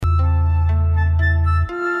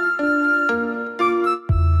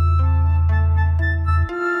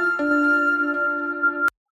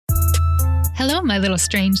my little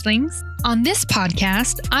strangelings. On this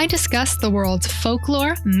podcast, I discuss the world's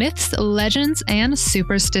folklore, myths, legends, and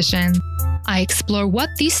superstition. I explore what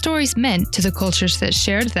these stories meant to the cultures that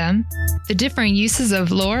shared them, the different uses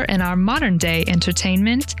of lore in our modern-day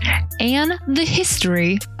entertainment, and the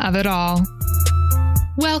history of it all.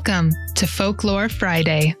 Welcome to Folklore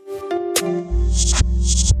Friday.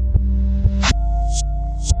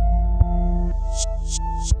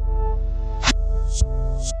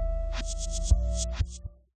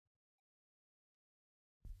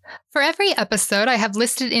 For every episode, I have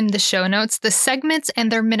listed in the show notes the segments and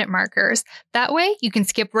their minute markers. That way, you can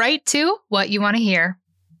skip right to what you want to hear.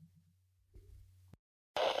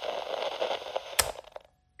 Now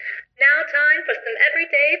time for some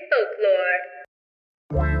everyday folklore.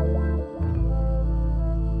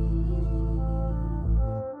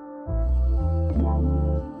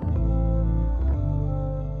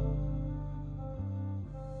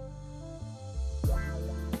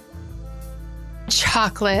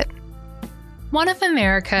 Chocolate. One of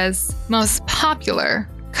America's most popular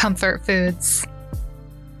comfort foods.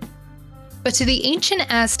 But to the ancient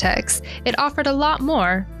Aztecs, it offered a lot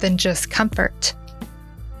more than just comfort.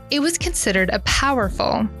 It was considered a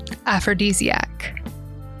powerful aphrodisiac.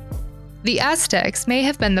 The Aztecs may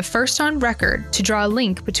have been the first on record to draw a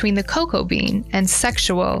link between the cocoa bean and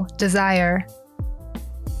sexual desire.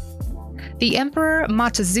 The Emperor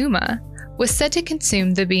Montezuma was said to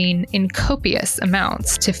consume the bean in copious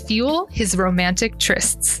amounts to fuel his romantic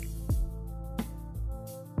trysts.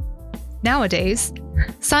 Nowadays,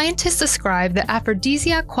 scientists ascribe the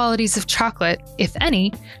aphrodisiac qualities of chocolate, if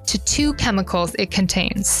any, to two chemicals it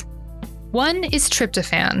contains. One is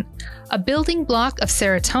tryptophan, a building block of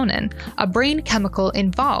serotonin, a brain chemical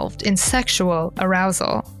involved in sexual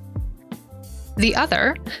arousal. The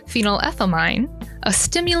other, phenylethylamine, a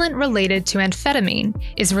stimulant related to amphetamine,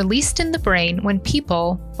 is released in the brain when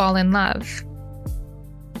people fall in love.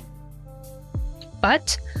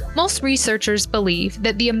 But most researchers believe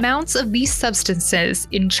that the amounts of these substances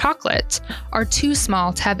in chocolate are too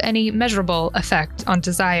small to have any measurable effect on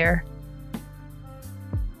desire.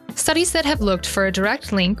 Studies that have looked for a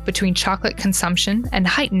direct link between chocolate consumption and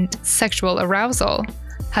heightened sexual arousal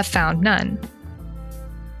have found none.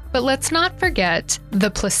 But let's not forget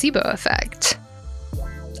the placebo effect.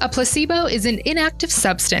 A placebo is an inactive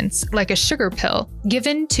substance, like a sugar pill,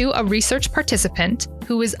 given to a research participant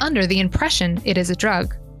who is under the impression it is a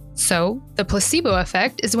drug. So, the placebo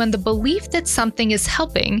effect is when the belief that something is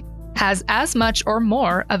helping has as much or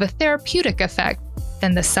more of a therapeutic effect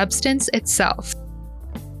than the substance itself.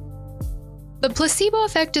 The placebo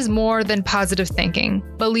effect is more than positive thinking,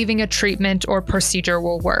 believing a treatment or procedure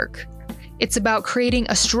will work. It's about creating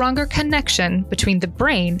a stronger connection between the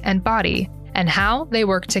brain and body, and how they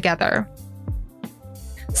work together.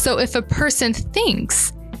 So if a person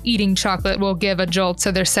thinks eating chocolate will give a jolt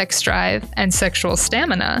to their sex drive and sexual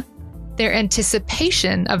stamina, their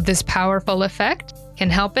anticipation of this powerful effect can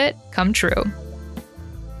help it come true.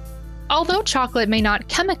 Although chocolate may not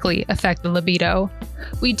chemically affect the libido,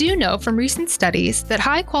 we do know from recent studies that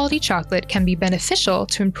high-quality chocolate can be beneficial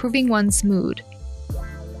to improving one's mood.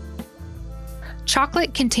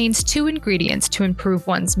 Chocolate contains two ingredients to improve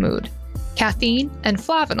one's mood: caffeine and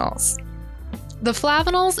flavonols. The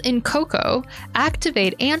flavonols in cocoa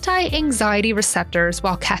activate anti-anxiety receptors,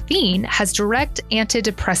 while caffeine has direct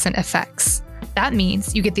antidepressant effects. That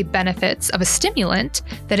means you get the benefits of a stimulant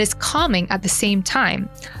that is calming at the same time,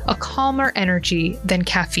 a calmer energy than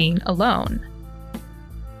caffeine alone.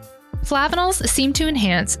 Flavonols seem to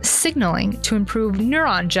enhance signaling to improve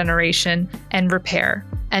neuron generation and repair,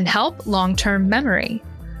 and help long-term memory.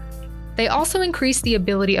 They also increase the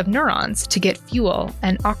ability of neurons to get fuel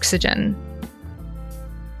and oxygen.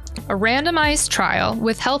 A randomized trial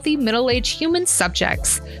with healthy middle-aged human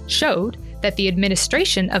subjects showed that the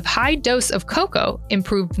administration of high dose of cocoa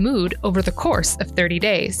improved mood over the course of 30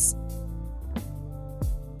 days.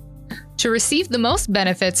 To receive the most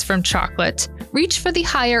benefits from chocolate, reach for the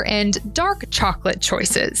higher-end dark chocolate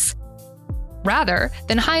choices, rather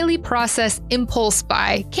than highly processed impulse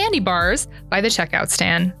buy candy bars by the checkout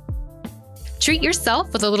stand. Treat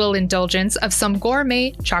yourself with a little indulgence of some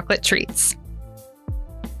gourmet chocolate treats.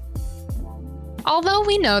 Although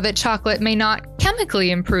we know that chocolate may not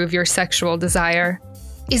chemically improve your sexual desire,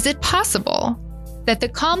 is it possible that the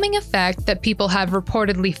calming effect that people have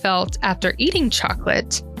reportedly felt after eating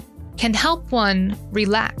chocolate can help one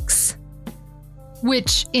relax?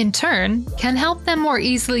 Which, in turn, can help them more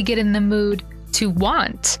easily get in the mood to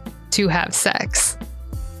want to have sex.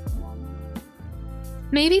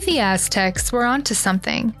 Maybe the Aztecs were onto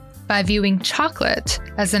something by viewing chocolate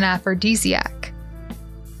as an aphrodisiac.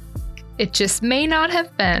 It just may not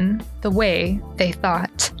have been the way they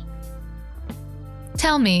thought.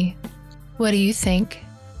 Tell me, what do you think?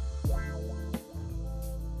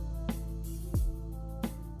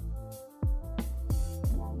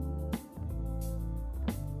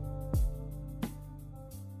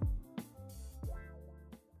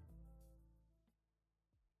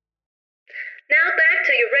 Now back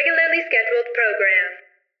to your regularly scheduled program.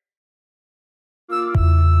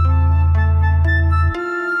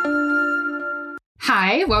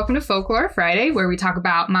 Hi, welcome to Folklore Friday, where we talk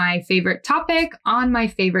about my favorite topic on my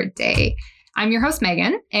favorite day. I'm your host,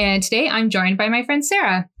 Megan, and today I'm joined by my friend,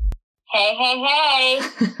 Sarah. Hey, hey, hey.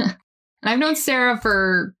 And I've known Sarah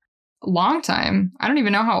for a long time. I don't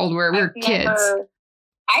even know how old we were. We were kids.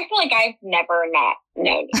 I feel like I've never not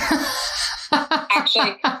known you.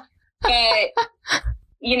 Actually, but,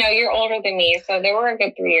 you know, you're older than me, so there were a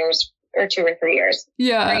good 3 years or 2 or 3 years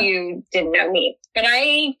where you didn't know me. But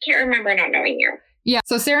I can't remember not knowing you. Yeah,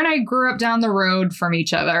 so Sarah and I grew up down the road from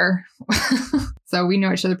each other. So we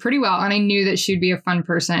know each other pretty well, and I knew that she'd be a fun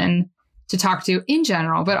person to talk to in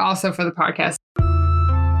general, but also for the podcast.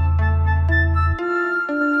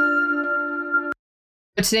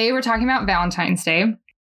 But today we're talking about Valentine's Day.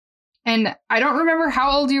 And I don't remember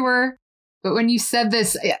how old you were, but when you said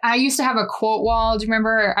this, I used to have a quote wall. Do you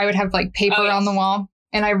remember? I would have like paper on the wall.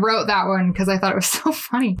 And I wrote that one because I thought it was so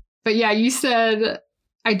funny. But yeah, you said,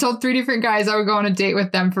 I told 3 different guys I would go on a date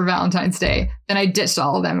with them for Valentine's Day. Then I ditched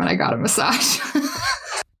all of them and I got a massage.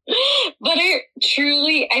 But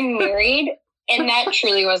I'm married, and that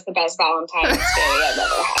truly was the best Valentine's Day I've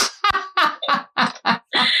ever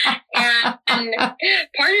had. And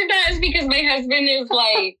part of that is because my husband is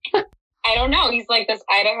like, I don't know, he's like this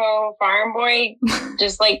Idaho farm boy,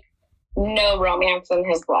 just like no romance in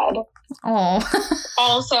his blood. Oh.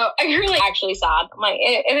 Also, I'm really actually sad. I'm like,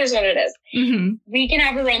 it is what it is. Mm-hmm. We can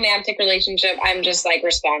have a romantic relationship. I'm just like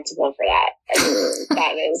responsible for that. And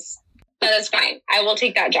that is fine. I will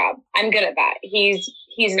take that job. I'm good at that. He's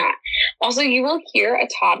not. Also, you will hear a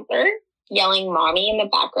toddler yelling mommy in the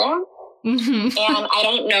background. Mm-hmm. And I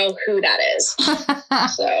don't know who that is.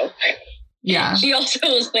 So yeah. She also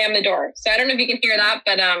will slam the door. So I don't know if you can hear that,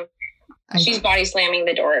 but she's body slamming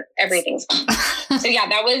the door. Everything's fine. So yeah,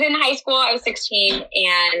 that was in high school. I was 16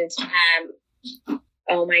 and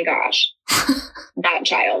oh my gosh, that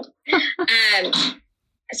child.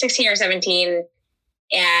 16 or 17,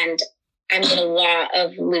 and I made a lot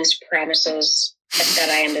of loose promises that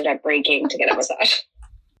I ended up breaking to get a massage.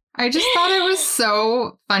 I just thought it was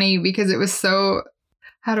so funny because it was so,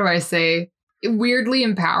 how do I say, weirdly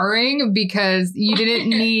empowering because you didn't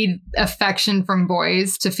need affection from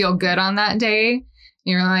boys to feel good on that day.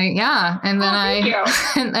 You're like, yeah. And then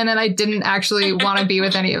and then I didn't actually want to be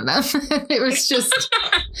with any of them. It was just.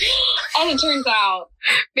 And it turns out.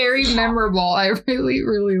 Very memorable. I really,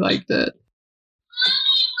 really liked it.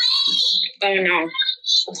 Oh no.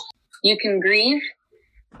 You can grieve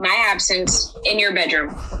my absence in your bedroom.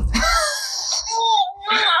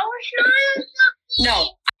 No.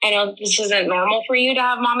 I know this isn't normal for you to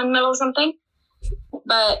have mom in the middle of something,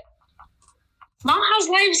 but mom has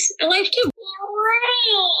a life too.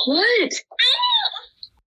 What?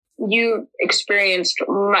 You experienced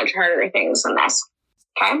much harder things than this.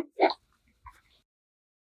 Okay?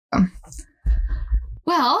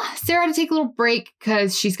 Well, Sarah had to take a little break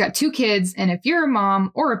because she's got 2 kids. And if you're a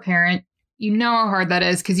mom or a parent, you know how hard that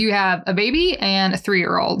is because you have a baby and a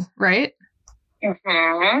 3-year-old, right?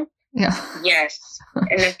 Mm-hmm. Yeah. Yes.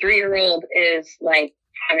 And the 3-year-old is like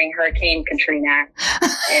having Hurricane Katrina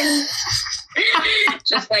and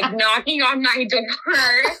just like knocking on my door.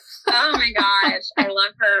 Oh my gosh. I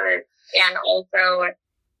love her. And also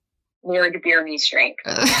Lord bear me strength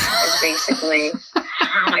is basically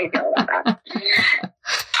how I feel about that.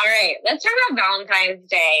 All right. Let's talk about Valentine's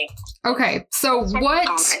Day. Okay. So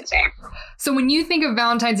so when you think of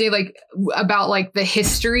Valentine's Day, like about like the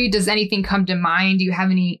history, does anything come to mind? Do you have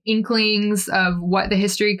any inklings of what the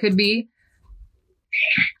history could be?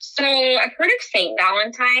 So I've heard of Saint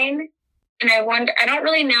Valentine, and I don't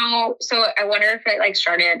really know. So I wonder if it like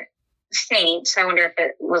started saint. I wonder if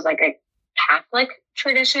it was like a Catholic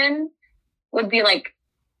tradition would be like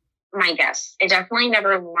my guess. I definitely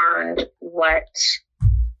never learned what,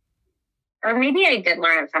 or maybe I did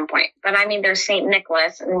learn at some point, but I mean, there's Saint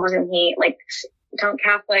Nicholas, and wasn't he like, don't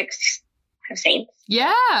Catholics have saints?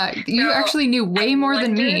 Yeah. You actually knew way more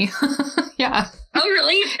than me. Yeah. Oh,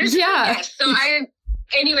 really? Yeah. Yes. So I'm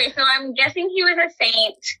guessing he was a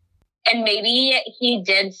saint, and maybe he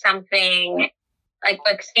did something like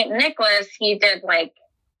with Saint Nicholas, he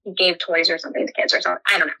gave toys or something to kids or something.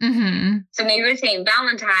 I don't know. Mm-hmm. So maybe with Saint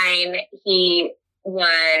Valentine, he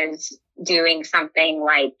was doing something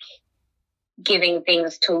like giving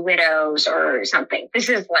things to widows or something. This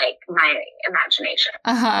is like my imagination.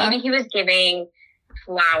 Maybe he was giving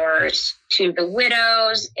flowers to the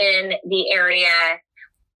widows in the area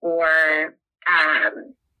or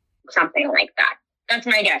something like that. That's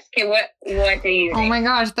my guess. Okay, what do you think? Oh my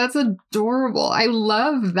gosh, that's adorable. I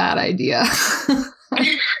love that idea.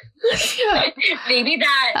 maybe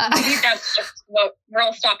that's just what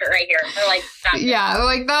we'll stop it right here. We're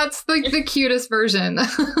like, that's the cutest version.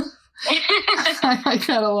 I like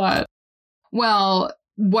that a lot. Well,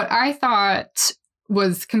 what I thought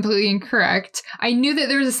was completely incorrect. I knew that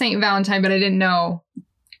there was a Saint Valentine, but I didn't know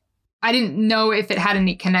if it had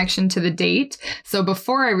any connection to the date. So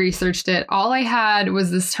before I researched it, all I had was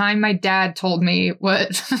this time my dad told me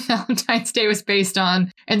what Valentine's Day was based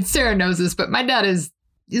on. And Sarah knows this, but my dad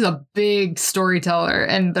he's a big storyteller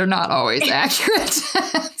and they're not always accurate.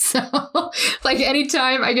 So like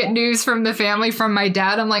anytime I get news from the family from my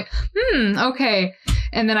dad, I'm like, okay.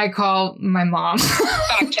 And then I call my mom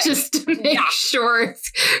just to make sure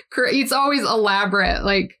it's always elaborate.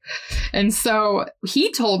 Like, and so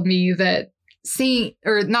he told me that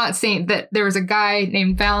that there was a guy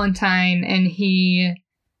named Valentine and he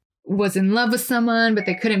was in love with someone, but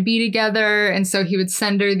they couldn't be together. And so he would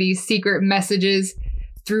send her these secret messages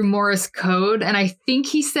through Morse code. And I think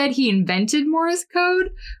he said he invented Morse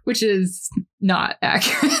code, which is not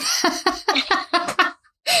accurate.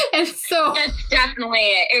 And so that's definitely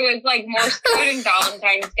it. It was like Morse code and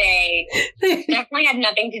Valentine's Day. Definitely had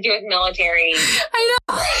nothing to do with military. I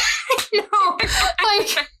know.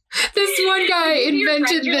 Like this one guy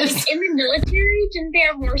invented this. Like, in the military, didn't they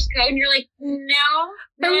have Morse code? And you're like, no,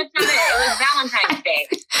 that's not it. It was Valentine's Day.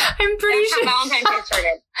 I'm pretty sure. That's how Valentine's Day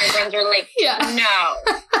started. My friends are like, no.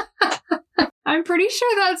 I'm pretty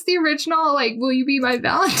sure that's the original, like, will you be my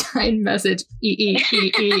Valentine message? And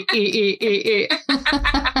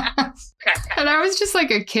I was just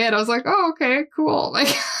like a kid. I was like, oh, okay, cool.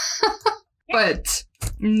 Like, but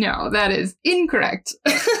no, that is incorrect.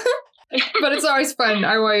 But it's always fun.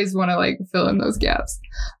 I always want to like fill in those gaps.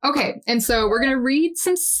 Okay. And so we're going to read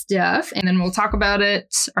some stuff and then we'll talk about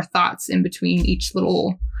it, our thoughts in between each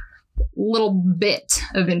little bit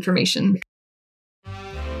of information.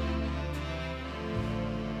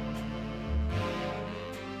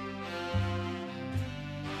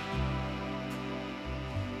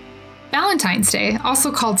 Valentine's Day,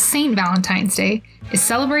 also called Saint Valentine's Day, is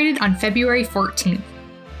celebrated on February 14th.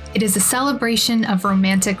 It is a celebration of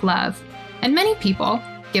romantic love, and many people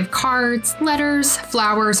give cards, letters,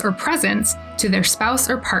 flowers, or presents to their spouse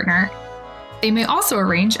or partner. They may also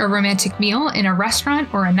arrange a romantic meal in a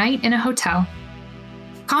restaurant or a night in a hotel.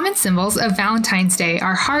 Common symbols of Valentine's Day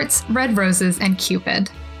are hearts, red roses, and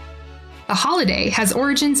Cupid. The holiday has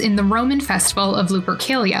origins in the Roman festival of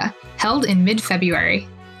Lupercalia, held in mid-February.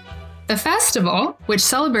 The festival, which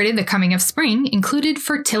celebrated the coming of spring, included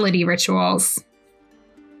fertility rituals.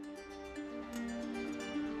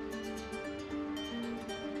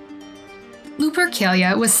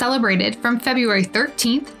 Lupercalia was celebrated from February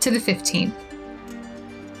 13th to the 15th.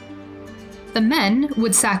 The men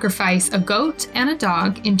would sacrifice a goat and a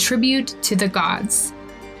dog in tribute to the gods.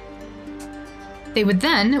 They would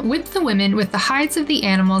then whip the women with the hides of the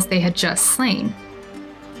animals they had just slain.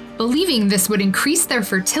 Believing this would increase their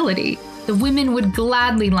fertility, the women would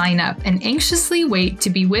gladly line up and anxiously wait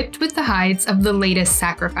to be whipped with the hides of the latest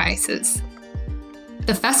sacrifices.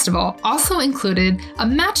 The festival also included a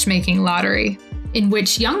matchmaking lottery, in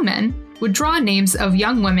which young men would draw names of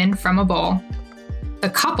young women from a bowl. The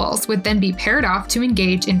couples would then be paired off to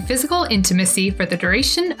engage in physical intimacy for the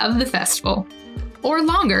duration of the festival, or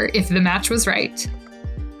longer if the match was right.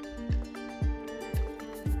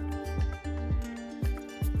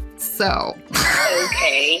 So.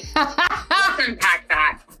 Okay. Let's unpack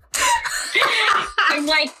that. I'm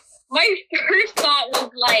like, my first thought was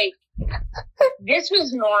like, this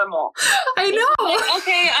was normal. I know. Like,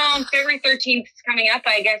 okay, February 13th is coming up.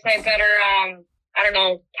 I guess I better, I don't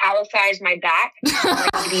know, calicize my back. I'm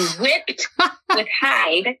going to be whipped with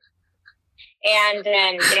hide. And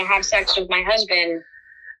then, have sex with my husband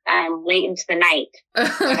late into the night.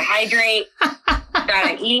 Gotta hydrate.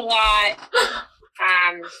 Gotta eat a lot.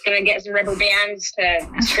 Gonna get some rubber bands to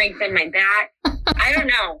strengthen my back. I don't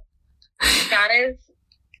know. That is,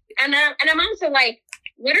 and I'm also like,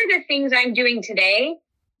 what are the things I'm doing today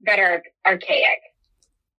that are archaic?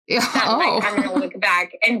 Yeah. Like, I'm gonna look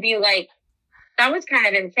back and be like, that was kind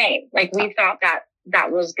of insane. Like we thought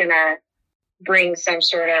that was gonna bring some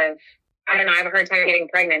sort of, I don't know. I have a hard time getting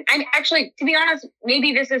pregnant. And actually, to be honest,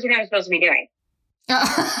 maybe this is what I'm supposed to be doing.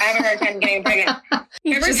 I have a hard time getting pregnant.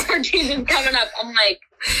 Every cartoon is coming up. I'm like,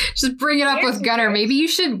 just bring it up with Gunner. Maybe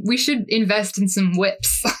we should invest in some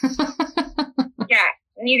whips. Yeah,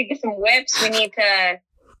 we need to get some whips. We need to.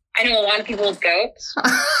 I know a lot of people with goats.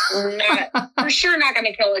 For sure not going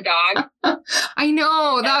to kill a dog. I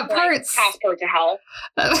know that part's passport to hell.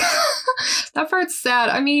 That part's sad.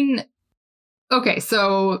 I mean, okay,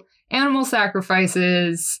 so animal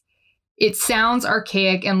sacrifices. It sounds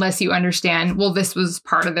archaic unless you understand, well, this was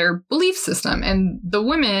part of their belief system. And the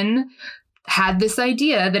women had this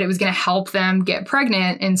idea that it was going to help them get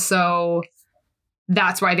pregnant. And so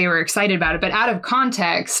that's why they were excited about it. But out of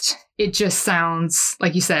context, it just sounds,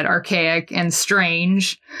 like you said, archaic and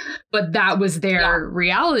strange. But that was their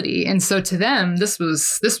reality. And so to them, this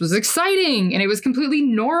was exciting. And it was completely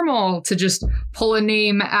normal to just pull a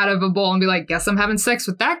name out of a bowl and be like, guess I'm having sex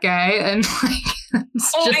with that guy. And like,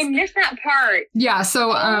 I missed that part. Yeah. So,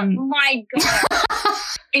 my God.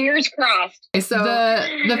 Fingers crossed. So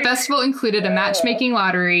the festival included a matchmaking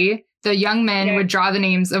lottery. The young men would draw the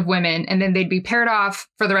names of women, and then they'd be paired off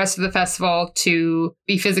for the rest of the festival to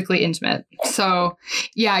be physically intimate. So,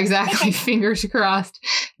 yeah, exactly. Fingers crossed.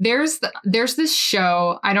 There's this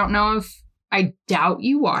show. I don't know if I doubt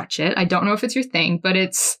you watch it. I don't know if it's your thing, but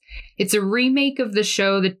it's a remake of the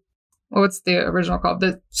show that what's the original called?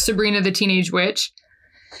 The Sabrina the Teenage Witch.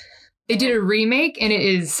 They did a remake, and it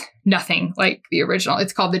is nothing like the original.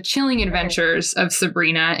 It's called The Chilling Adventures of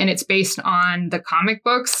Sabrina, and it's based on the comic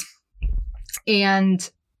books. And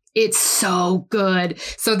it's so good.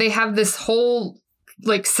 So they have this whole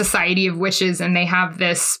like society of witches, and they have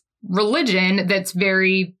this religion that's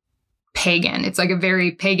very pagan. It's like a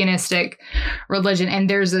very paganistic religion. And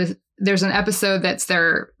there's an episode that's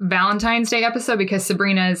their Valentine's Day episode because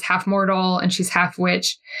Sabrina is half mortal and she's half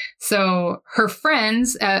witch. So her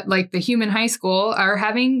friends at like the human high school are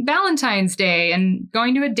having Valentine's Day and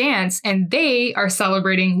going to a dance, and they are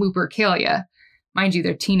celebrating Lupercalia. Mind you,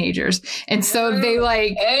 they're teenagers. And so they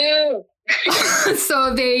like,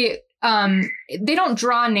 so they don't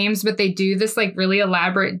draw names, but they do this like really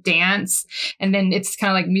elaborate dance. And then it's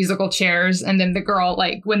kind of like musical chairs. And then the girl,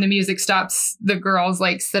 like when the music stops, the girls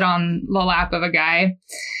like sit on the lap of a guy.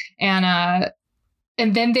 And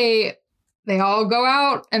then they all go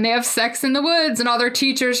out and they have sex in the woods, and all their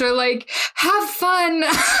teachers are like, have fun.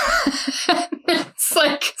 It's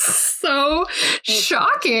like so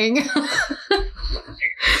shocking.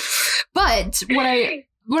 But what I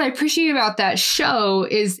appreciate about that show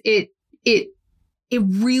is it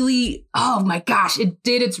really, oh my gosh, it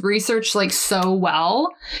did its research like so well,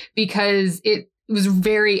 because it was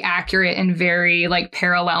very accurate and very like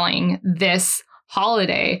paralleling this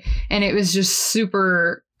holiday. And it was just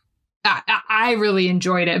super, I really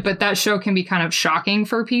enjoyed it. But that show can be kind of shocking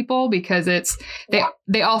for people because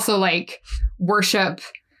they also like worship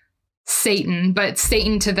Satan, but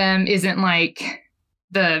Satan to them isn't like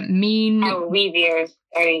the mean.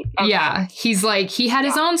 Okay. Yeah, he's like, he had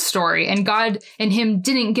his own story, and God and him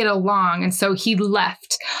didn't get along. And so he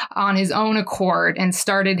left on his own accord and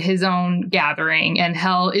started his own gathering. And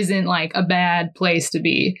hell isn't like a bad place to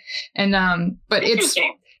be. And, but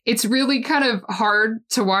it's really kind of hard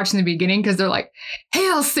to watch in the beginning because they're like,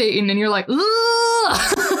 hail Satan. And you're like, it's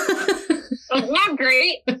not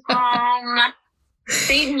great.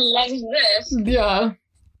 Satan loves this. Yeah.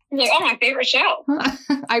 Like, oh, my favorite show.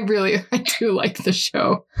 I do like the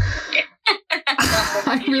show.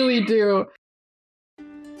 I really do.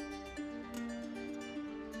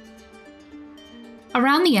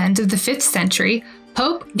 Around the end of the 5th century,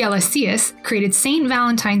 Pope Gelasius created St.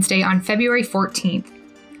 Valentine's Day on February 14th.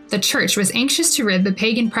 The church was anxious to rid the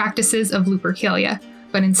pagan practices of Lupercalia,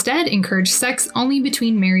 but instead encouraged sex only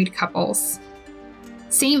between married couples.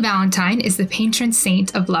 St. Valentine is the patron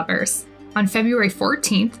saint of lovers. On February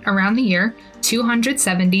 14th, around the year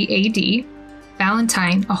 270 AD,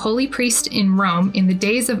 Valentine, a holy priest in Rome in the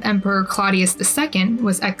days of Emperor Claudius II,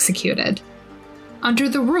 was executed. Under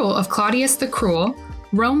the rule of Claudius the Cruel,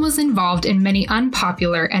 Rome was involved in many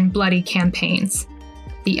unpopular and bloody campaigns.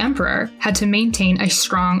 The emperor had to maintain a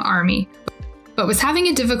strong army, but was having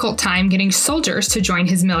a difficult time getting soldiers to join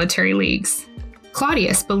his military leagues.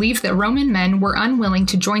 Claudius believed that Roman men were unwilling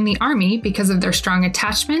to join the army because of their strong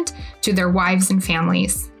attachment to their wives and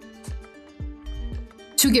families.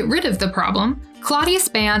 To get rid of the problem, Claudius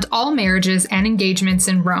banned all marriages and engagements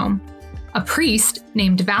in Rome. A priest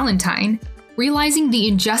named Valentine, realizing the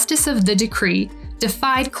injustice of the decree,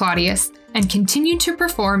 defied Claudius and continued to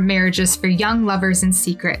perform marriages for young lovers in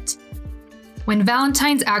secret. When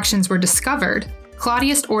Valentine's actions were discovered,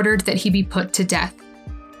 Claudius ordered that he be put to death.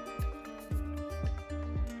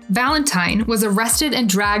 Valentine was arrested and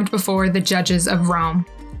dragged before the judges of Rome,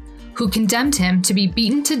 who condemned him to be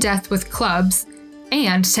beaten to death with clubs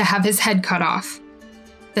and to have his head cut off.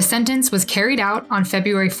 The sentence was carried out on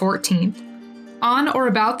February 14th, on or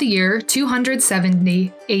about the year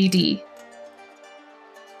 270 AD.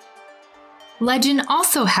 Legend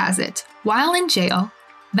also has it, while in jail,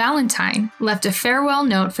 Valentine left a farewell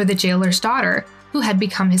note for the jailer's daughter, who had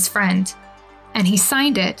become his friend, and he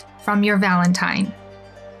signed it from your Valentine.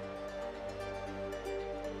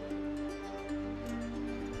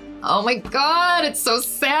 Oh my God, it's so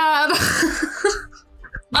sad.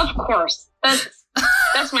 Of course.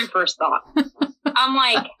 That's my first thought. I'm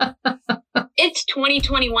like, it's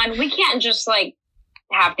 2021. We can't just like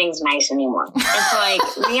have things nice anymore. It's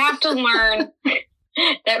like, we have to learn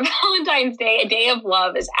that Valentine's Day, a day of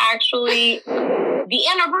love, is actually the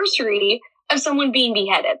anniversary of someone being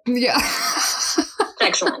beheaded. Yeah. It's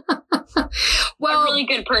excellent. Well, a really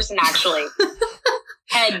good person, actually.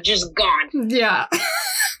 Head just gone. Yeah.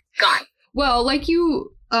 Gone. Well, like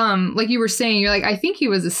you were saying, you're like, I think he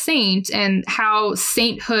was a saint, and how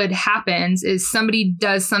sainthood happens is somebody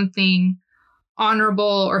does something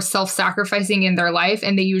honorable or self-sacrificing in their life,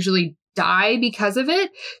 and they usually die because of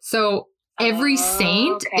it. So every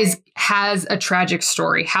saint has a tragic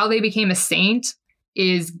story. How they became a saint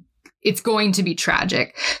it's going to be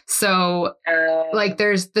tragic. So like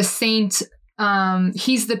there's the saint,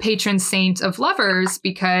 he's the patron saint of lovers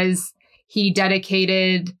because he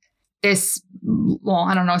dedicated this, well,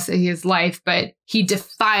 I don't know, say his life, but he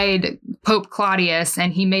defied Pope Claudius,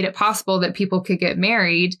 and he made it possible that people could get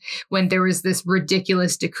married when there was this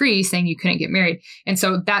ridiculous decree saying you couldn't get married. And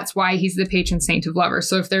so that's why he's the patron saint of lovers.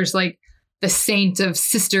 So if there's like the saint of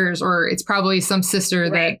sisters, or it's probably some sister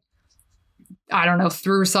that, I don't know,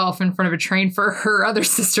 threw herself in front of a train for her other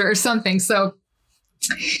sister or something. So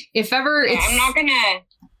if ever I'm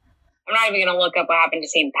not even going to look up what happened to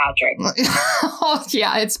St. Patrick. Oh,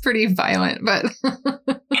 yeah, it's pretty violent, but.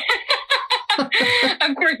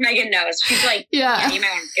 Of course, Megan knows. She's like, yeah, you might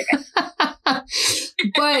want to skip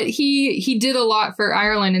it. But he did a lot for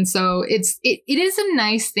Ireland. And so it is a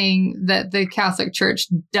nice thing that the Catholic Church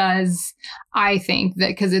does, I think, that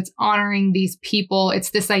because it's honoring these people. It's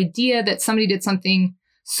this idea that somebody did something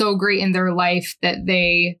so great in their life that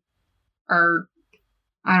they are,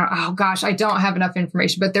 I don't have enough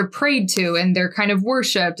information, but they're prayed to and they're kind of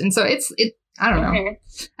worshipped. And so I don't know.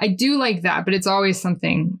 I do like that, but it's always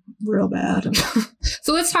something real bad.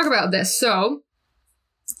 So let's talk about this. So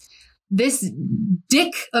this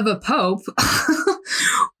dick of a pope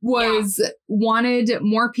wanted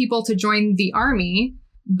more people to join the army,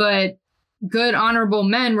 but good, honorable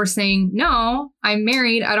men were saying, no, I'm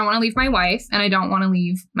married. I don't want to leave my wife and I don't want to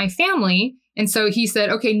leave my family. And so he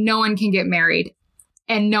said, okay, no one can get married.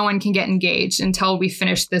 And no one can get engaged until we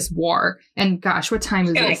finish this war. And gosh, what time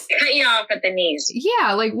is this? Cut you off at the knees.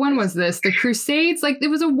 Yeah, like when was this? The Crusades? Like it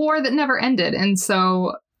was a war that never ended. And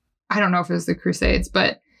so I don't know if it was the Crusades,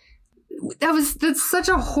 but that's such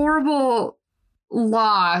a horrible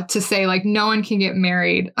law to say, like, no one can get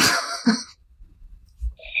married.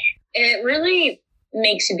 It really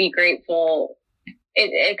makes you be grateful.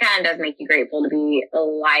 It kind of does make you grateful to be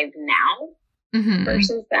alive now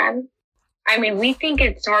versus then. I mean, we think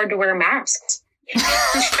it's hard to wear masks. So,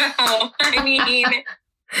 I mean...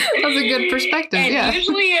 That's a good perspective, and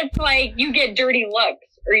usually it's like you get dirty looks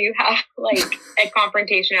or you have like a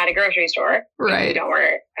confrontation at a grocery store. Right. If you don't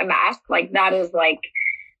wear a mask. Like that is like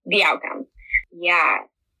the outcome. Yeah.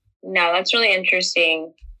 No, that's really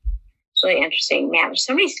interesting. It's really interesting. Man, there's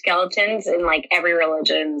so many skeletons in like every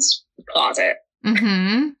religion's closet.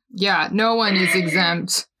 Mm-hmm. Yeah, no one is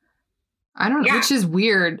exempt. I don't know, which is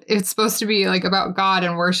weird. It's supposed to be like about God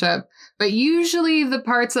and worship, but usually the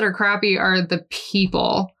parts that are crappy are the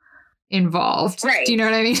people involved. Right. Do you know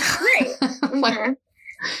what I mean? Right.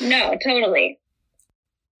 Mm-hmm. No, totally.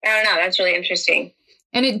 I don't know. That's really interesting.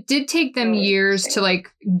 And it did take them years to like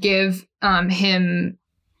give him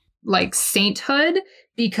like sainthood,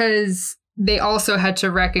 because they also had to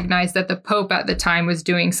recognize that the Pope at the time was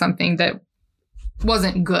doing something that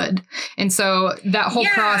wasn't good. And so that whole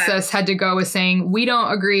process had to go with saying, we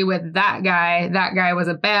don't agree with that guy. That guy was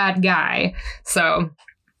a bad guy. So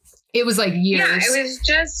it was like years. Yeah, I was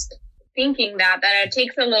just thinking that it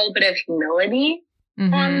takes a little bit of humility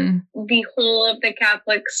on the whole of the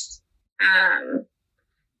Catholics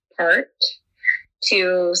part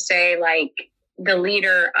to say, like, the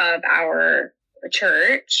leader of our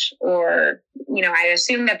church, or, you know, I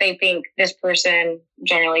assume that they think this person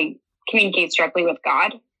generally communicates directly with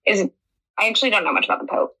God. I actually don't know much about the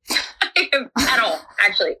Pope. I at all,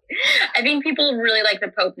 actually. I think people really like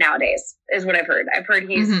the Pope nowadays, is what I've heard. I've heard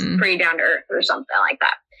he's pretty down to earth or something like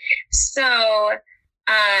that. So,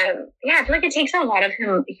 I feel like it takes a lot of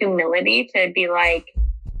humility to be like,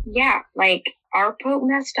 yeah, like our Pope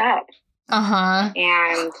messed up.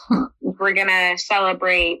 And we're going to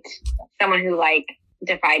celebrate someone who like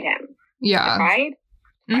defied him. Yeah. Defied?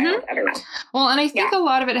 I don't know. Well, and I think a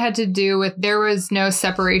lot of it had to do with there was no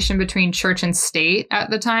separation between church and state at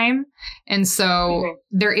the time. And so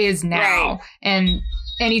there is now. Right. And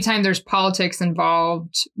anytime there's politics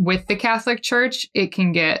involved with the Catholic Church, it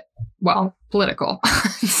can get, well, political.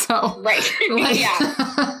 So, right.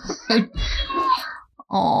 Like,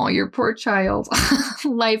 oh, your poor child.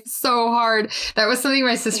 Life's so hard. That was something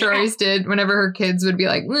my sister always did whenever her kids would be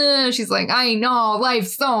like, she's like, I know,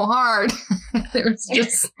 life's so hard. It was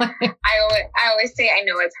just like... I always say, I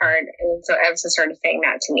know it's hard. And so Ev just started saying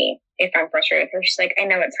that to me. If I'm frustrated with her, she's like, I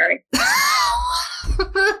know it's hard.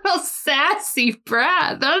 Little sassy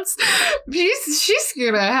brat. She's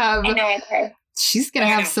going to have... I know it's hard. She's going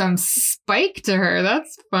to have some spike to her.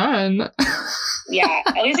 That's fun. Yeah.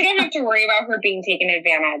 At least I don't have to worry about her being taken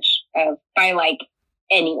advantage of by, like,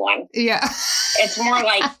 anyone. Yeah. It's more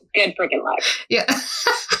like good freaking luck.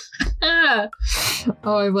 Yeah.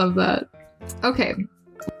 Oh, I love that. Okay.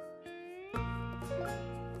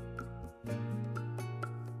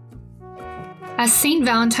 As St.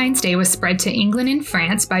 Valentine's Day was spread to England and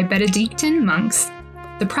France by Benedictine monks,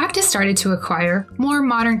 the practice started to acquire more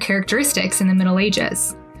modern characteristics in the Middle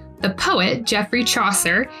Ages. The poet, Geoffrey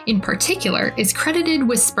Chaucer, in particular, is credited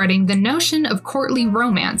with spreading the notion of courtly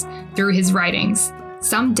romance through his writings,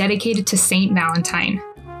 some dedicated to Saint Valentine.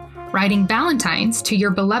 Writing Valentines to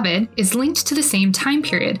your beloved is linked to the same time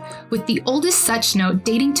period, with the oldest such note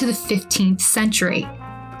dating to the 15th century.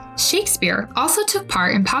 Shakespeare also took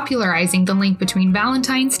part in popularizing the link between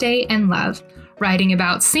Valentine's Day and love, writing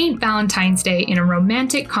about St. Valentine's Day in a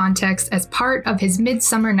romantic context as part of his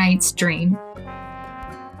Midsummer Night's Dream.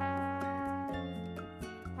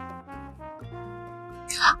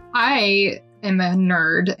 I am a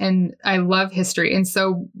nerd and I love history. And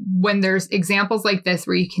so when there's examples like this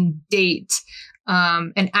where you can date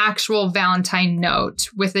an actual Valentine note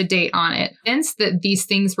with a date on it, hence that these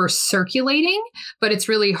things were circulating, but it's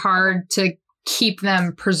really hard to keep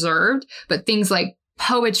them preserved. But things like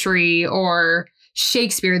poetry or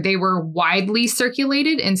Shakespeare, they were widely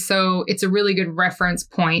circulated. And so it's a really good reference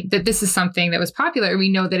point that this is something that was popular. We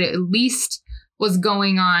know that it at least was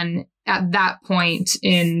going on at that point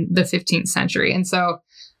in the 15th century. And so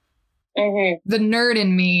the nerd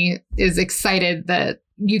in me is excited that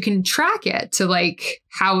you can track it to like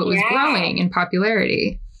how it was growing in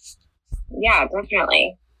popularity. Yeah,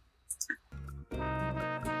 definitely.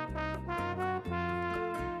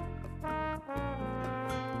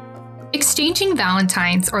 Exchanging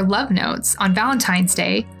Valentines or love notes on Valentine's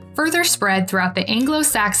Day further spread throughout the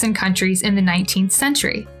Anglo-Saxon countries in the 19th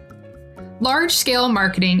century. Large-scale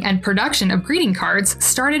marketing and production of greeting cards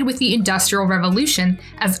started with the Industrial Revolution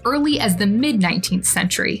as early as the mid-19th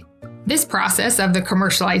century. This process of the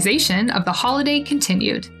commercialization of the holiday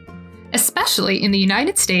continued, especially in the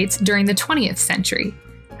United States during the 20th century,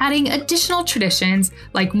 adding additional traditions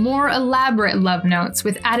like more elaborate love notes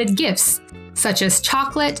with added gifts, such as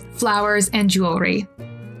chocolate, flowers, and jewelry.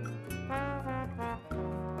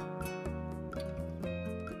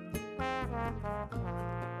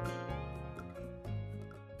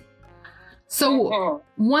 So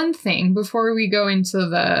one thing before we go into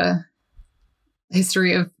the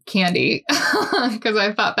history of candy, because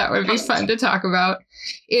I thought that would be fun to talk about,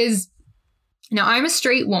 is now I'm a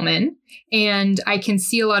straight woman and I can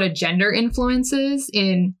see a lot of gender influences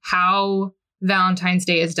in how Valentine's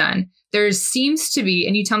Day is done. There seems to be,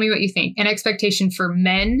 and you tell me what you think, an expectation for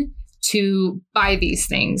men to buy these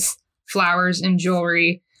things, flowers and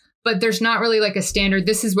jewelry, but there's not really like a standard,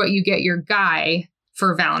 this is what you get your guy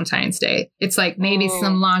for Valentine's Day. It's like maybe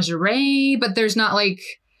some lingerie, but there's not like,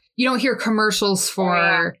 you don't hear commercials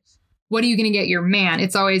for what are you going to get your man?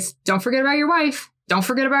 It's always, don't forget about your wife. Don't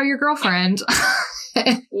forget about your girlfriend.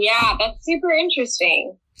 Yeah, that's super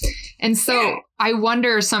interesting. And so I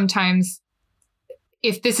wonder sometimes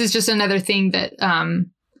if this is just another thing that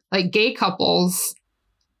like gay couples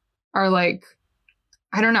are like,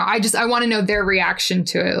 I don't know. I want to know their reaction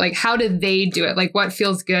to it. Like, how did they do it? Like, what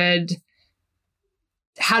feels good?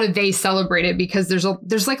 How do they celebrate it? Because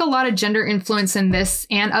there's like a lot of gender influence in this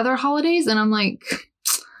and other holidays. And I'm like,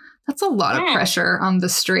 that's a lot of pressure on the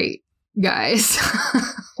straight guys.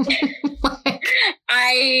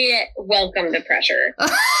 I welcome the pressure.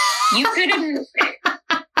 You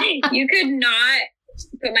could not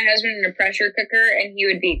put my husband in a pressure cooker and he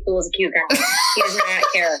would be cool as a cucumber. He does not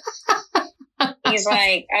care. He's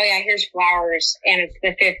like, oh yeah, here's flowers, and it's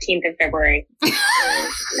the 15th of February.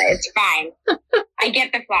 It's fine. I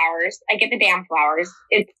get the flowers. I get the damn flowers.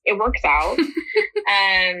 It works out.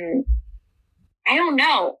 I don't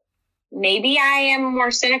know. Maybe I am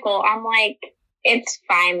more cynical. I'm like, it's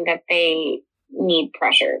fine that they need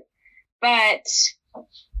pressure, but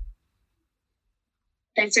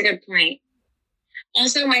that's a good point.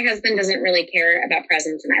 Also, my husband doesn't really care about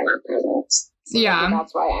presents, and I love presents. So yeah.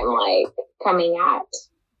 That's why I'm like coming at.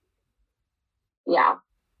 Yeah.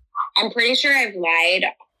 I'm pretty sure I've lied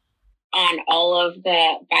on all of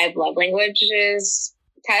the 5 love languages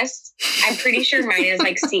tests. I'm pretty sure mine is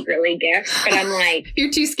like secretly gifts, but I'm like,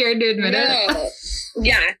 you're too scared to admit it.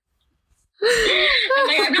 Yeah. I'm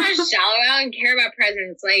like, I'm not shallow. I don't care about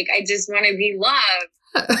presents. Like, I just want to be loved.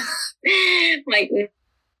 Like,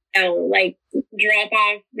 no, like, drop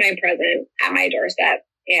off my present at my doorstep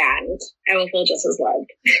and I will feel just as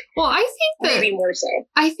loved. Well, I think that maybe more so.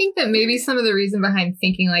 I think that maybe some of the reason behind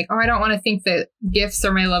thinking like, oh, I don't want to think that gifts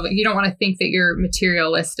are my love. You don't want to think that you're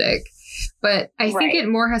materialistic, but I think it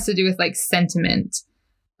more has to do with like sentiment.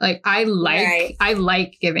 Like I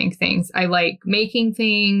like giving things. I like making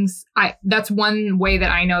things. That's one way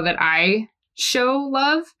that I know that I show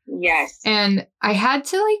love. Yes. And I had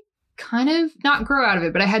to like kind of not grow out of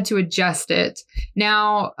it, but I had to adjust it.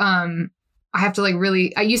 Now, I have to like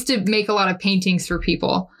really, I used to make a lot of paintings for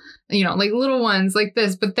people, you know, like little ones like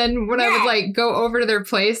this. But then when I would like go over to their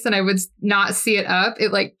place and I would not see it up,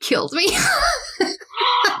 it like killed me.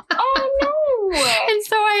 Oh no. And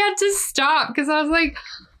so I had to stop because I was like,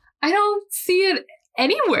 I don't see it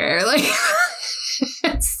anywhere. Like,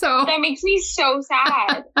 so that makes me so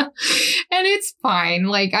sad. And it's fine.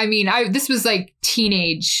 Like, I mean, this was like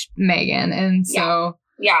teenage Megan. And so,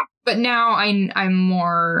 yeah. But now I'm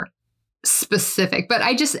more specific, but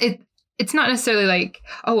it's not necessarily like,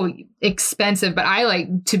 oh, expensive, but I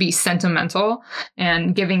like to be sentimental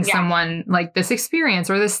and giving someone like this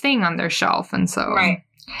experience or this thing on their shelf. And so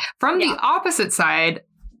from the opposite side,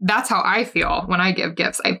 that's how I feel when I give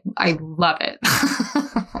gifts. I love it.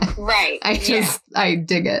 Right. I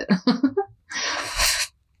dig it.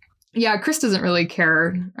 Yeah, Chris doesn't really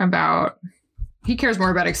care about, he cares more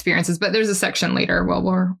about experiences, but there's a section later.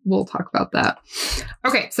 Well, we'll talk about that.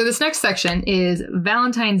 Okay, so this next section is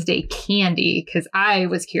Valentine's Day candy, because I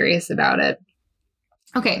was curious about it.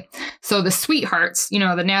 Okay, so the sweethearts, you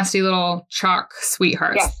know, the nasty little chalk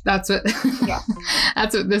sweethearts. Yes. That's what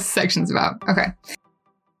that's what this section's about. Okay.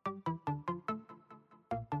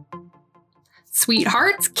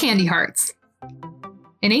 Sweethearts, candy hearts.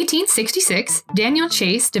 In 1866, Daniel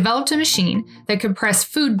Chase developed a machine that could press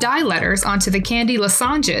food dye letters onto the candy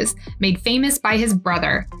lozenges made famous by his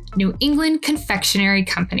brother, New England Confectionery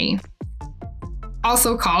Company,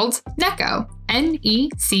 also called Necco,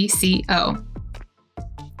 Necco,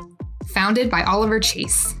 founded by Oliver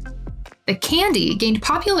Chase. The candy gained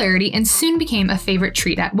popularity and soon became a favorite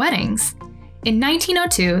treat at weddings. In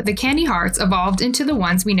 1902, the candy hearts evolved into the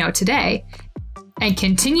ones we know today, and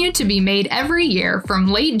continued to be made every year from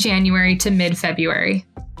late January to mid-February.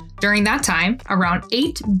 During that time, around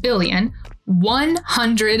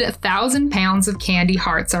 8,100,000 pounds of candy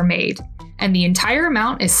hearts are made, and the entire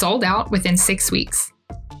amount is sold out within 6 weeks.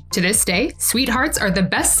 To this day, Sweethearts are the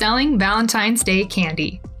best-selling Valentine's Day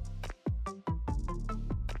candy.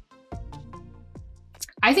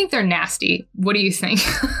 I think they're nasty. What do you think?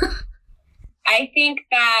 I think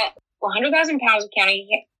that 100,000 pounds of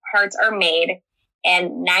candy hearts are made,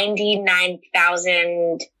 and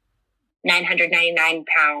 99,999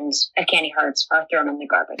 pounds of candy hearts are thrown in the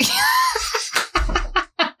garbage.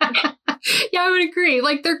 Yeah, I would agree.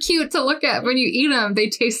 Like, they're cute to look at. When you eat them, they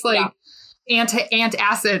taste like ant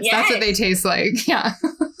acids. Yes. That's what they taste like. Yeah.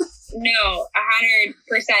 No,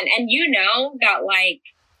 100%. And you know that, like,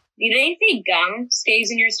 they say gum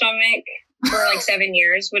stays in your stomach for like 7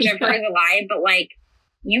 years, which I've heard is a lie, but like,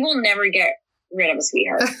 you will never get rid of a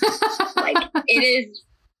sweetheart. Like, it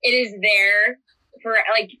is there for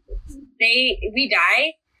like, we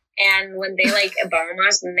die, and when they like embalm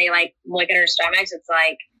us and they like look at our stomachs, it's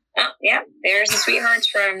like, oh yeah, there's the sweethearts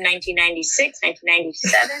from 1996,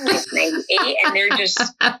 1997, 1998, and they're just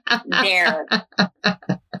there.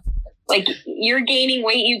 Like, you're gaining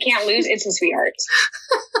weight you can't lose. It's the sweethearts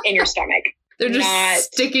in your stomach. They're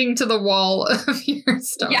just sticking to the wall of your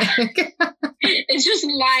stomach. Yeah. It's just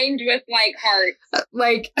lined with like hearts,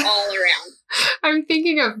 like all around. I'm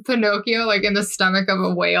thinking of Pinocchio, like in the stomach of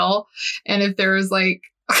a whale, and if there was like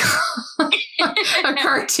a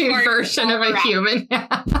cartoon version of a human,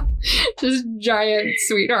 just giant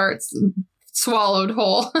sweethearts swallowed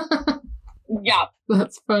whole. Yeah.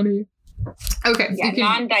 That's funny. Okay. Yeah,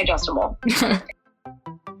 non-digestible.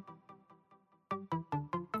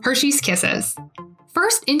 Hershey's Kisses.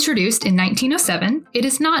 First introduced in 1907, it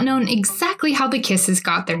is not known exactly how the Kisses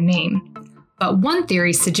got their name. But one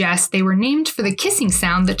theory suggests they were named for the kissing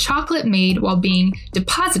sound the chocolate made while being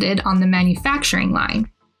deposited on the manufacturing line.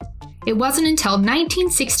 It wasn't until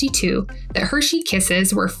 1962 that Hershey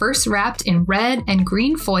Kisses were first wrapped in red and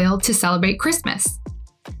green foil to celebrate Christmas.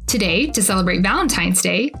 Today, to celebrate Valentine's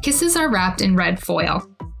Day, Kisses are wrapped in red foil.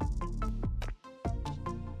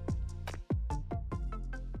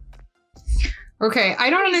 Okay, I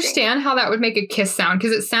don't understand how that would make a kiss sound,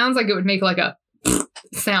 because it sounds like it would make like a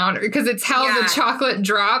sound, because it's how the chocolate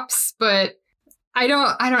drops, but I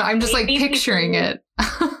don't know. I'm just like picturing it.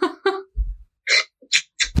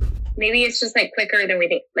 Maybe it's just like quicker than we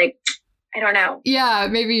think. Like, I don't know. Yeah,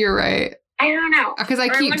 maybe you're right. I don't know. Because I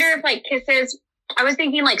wonder if like kisses, I was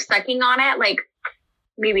thinking like sucking on it, like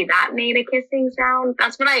maybe that made a kissing sound.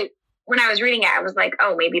 That's what when I was reading it, I was like,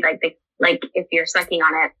 oh, maybe like if you're sucking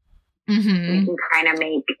on it, you can kind of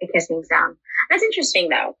make a kissing sound. That's interesting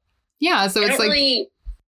though. Yeah, so it's like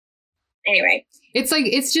anyway.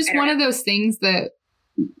 It's just one of those things that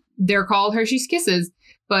they're called Hershey's Kisses,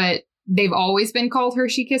 but they've always been called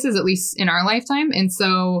Hershey Kisses, at least in our lifetime. And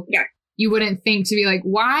so you wouldn't think to be like,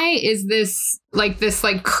 why is this like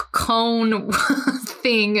cone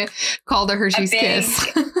thing called a Hershey's Kiss?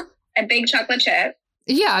 A big chocolate chip.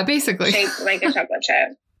 Yeah, basically. Shaped like a chocolate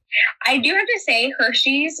chip. I do have to say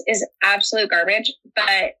Hershey's is absolute garbage,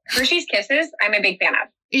 but Hershey's Kisses, I'm a big fan of.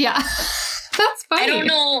 Yeah, that's funny. I don't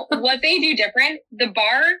know what they do different. The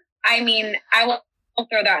bar, I mean, I will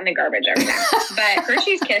throw that in the garbage every time. But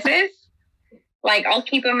Hershey's Kisses, like I'll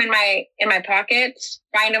keep them in my pockets,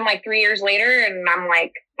 find them like 3 years later, and I'm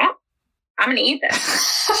like, oh, I'm gonna eat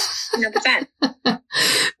this. 100%.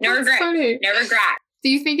 No regret. Funny. No regret. Do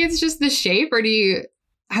you think it's just the shape, or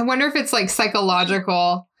I wonder if it's like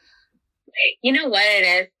psychological? You know what it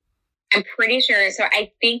is? I'm pretty sure. So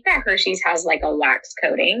I think that Hershey's has like a wax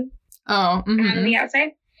coating on the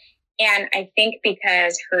outside. And I think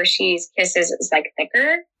because Hershey's Kisses is like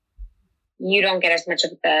thicker, you don't get as much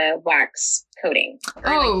of the wax coating.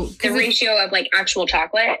 Or the ratio of like actual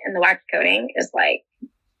chocolate and the wax coating is like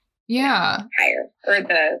higher, or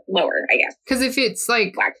the lower, I guess. Because if it's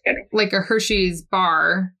like wax coating, like a Hershey's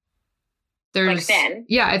bar, there's like thin.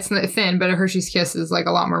 Yeah, it's thin, but a Hershey's Kiss is like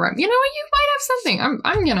a lot more round. You know what? You might have something.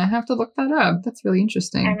 I'm gonna have to look that up. That's really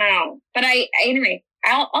interesting. I know, but anyway,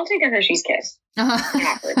 I'll take a Hershey's Kiss.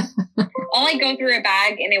 I'll like go through a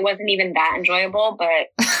bag, and it wasn't even that enjoyable, but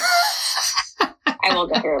I will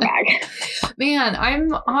go through a bag. Man,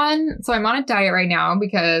 I'm on a diet right now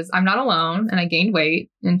because I'm not alone, and I gained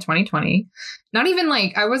weight in 2020. Not even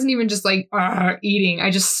like, I wasn't even just like eating.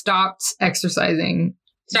 I just stopped exercising.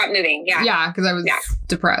 Stop moving. Yeah. Yeah. Because I was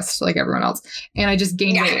depressed like everyone else. And I just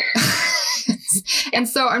gained weight. And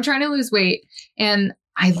so I'm trying to lose weight. And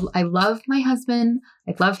I love my husband.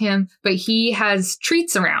 I love him. But he has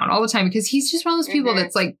treats around all the time because he's just one of those people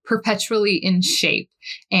that's like perpetually in shape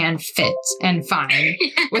and fit and fine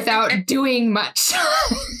without doing much.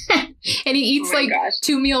 And he eats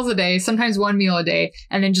 2 meals a day, sometimes 1 meal a day,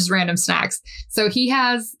 and then just random snacks. So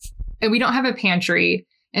and we don't have a pantry.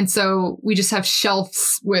 And so we just have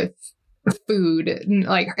shelves with food,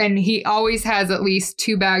 and he always has at least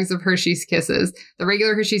 2 bags of Hershey's Kisses, the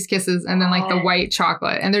regular Hershey's Kisses, and then like the white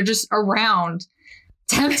chocolate. And they're just around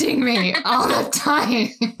tempting me all the time.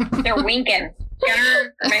 They're winking.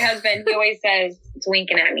 Jenner, my husband, he always says it's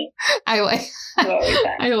winking at me. I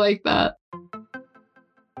like that.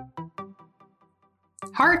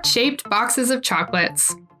 Heart-shaped boxes of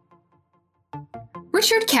chocolates.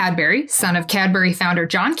 Richard Cadbury, son of Cadbury founder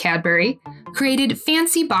John Cadbury, created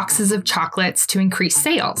fancy boxes of chocolates to increase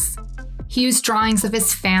sales. He used drawings of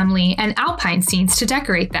his family and alpine scenes to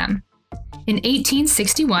decorate them. In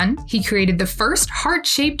 1861, he created the first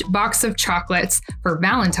heart-shaped box of chocolates for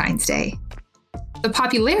Valentine's Day. The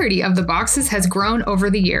popularity of the boxes has grown over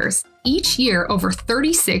the years. Each year, over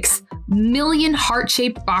 36 million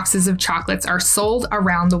heart-shaped boxes of chocolates are sold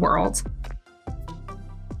around the world.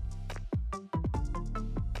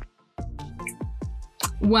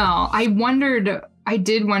 Well, I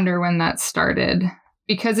did wonder when that started,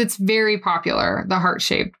 because it's very popular, the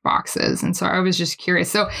heart-shaped boxes. And so I was just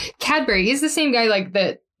curious. So Cadbury is the same guy, like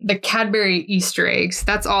the Cadbury Easter eggs.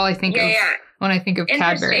 That's all I think of when I think of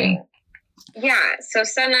Cadbury. Yeah. So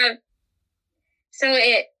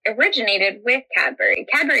it originated with Cadbury.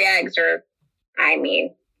 Cadbury eggs are,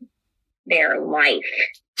 they're life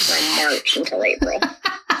from March until April.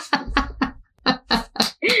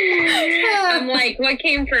 I'm like, what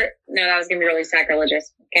came for? No, that was gonna be really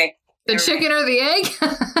sacrilegious. Okay. The chicken or the egg?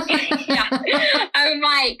 Yeah. I'm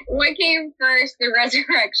like, what came first, the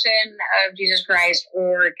resurrection of Jesus Christ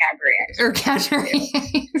or Cadbury eggs? Or Cadbury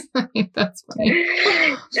eggs. I mean, that's funny.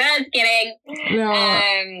 Just kidding.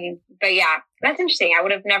 No. But yeah, that's interesting. I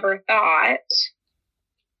would have never thought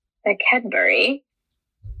that Cadbury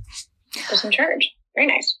was in charge. Very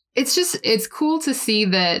nice. It's cool to see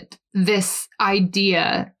that this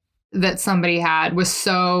idea that somebody had was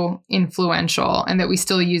so influential and that we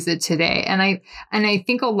still use it today. And I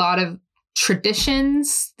think a lot of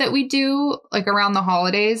traditions that we do, like around the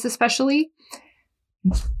holidays especially,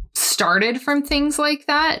 started from things like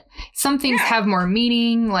that. Some things have more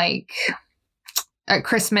meaning, like at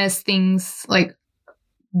Christmas, things like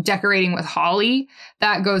decorating with holly,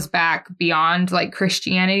 that goes back beyond like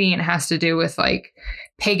Christianity and has to do with like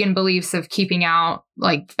pagan beliefs of keeping out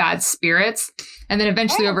like bad spirits. And then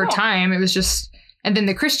eventually over time, it was just, and then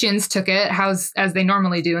the Christians took it as they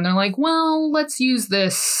normally do. And they're like, well, let's use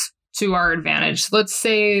this to our advantage. Let's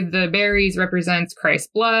say the berries represents Christ's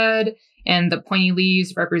blood and the pointy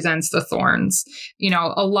leaves represents the thorns. You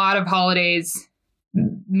know, a lot of holidays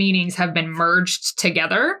meanings have been merged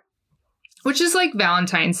together, which is like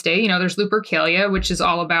Valentine's Day. You know, there's Lupercalia, which is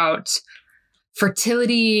all about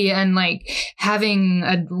fertility and like having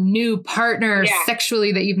a new partner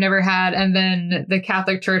sexually that you've never had. And then the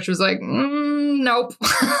Catholic Church was like, nope.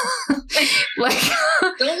 Like,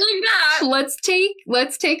 don't like that. Let's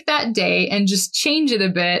take that day and just change it a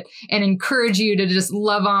bit and encourage you to just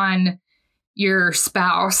love on your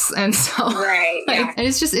spouse. And so and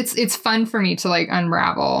it's just it's fun for me to like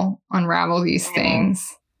unravel these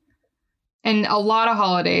things. And a lot of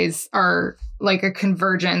holidays are like a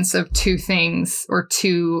convergence of two things or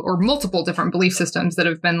multiple different belief systems that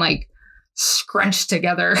have been like scrunched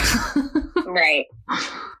together. Right.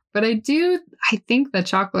 But I think the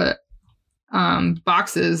chocolate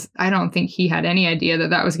boxes, I don't think he had any idea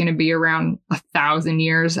that was going to be around 1,000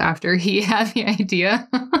 years after he had the idea.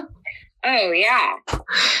 Oh, yeah.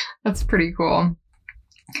 That's pretty cool.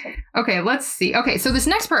 Okay, let's see. Okay, so this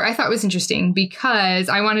next part I thought was interesting because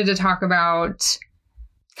I wanted to talk about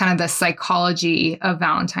kind of the psychology of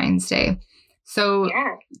Valentine's Day. So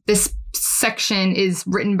this section is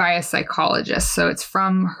written by a psychologist, so it's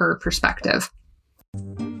from her perspective.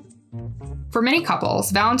 For many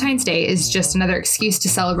couples, Valentine's Day is just another excuse to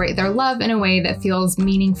celebrate their love in a way that feels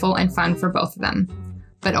meaningful and fun for both of them.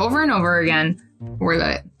 But over and over,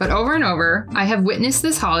 I have witnessed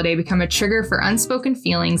this holiday become a trigger for unspoken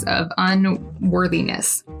feelings of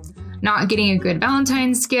unworthiness. Not getting a good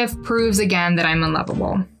Valentine's gift proves again that I'm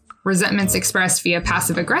unlovable. Resentments expressed via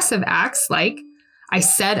passive-aggressive acts like, I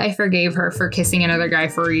said I forgave her for kissing another guy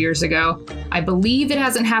 4 years ago. I believe it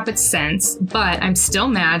hasn't happened since, but I'm still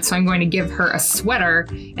mad, so I'm going to give her a sweater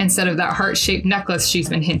instead of that heart-shaped necklace she's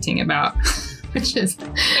been hinting about. Which is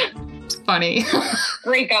funny.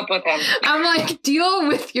 Break up with him. I'm like, deal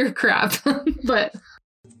with your crap. But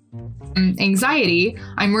anxiety,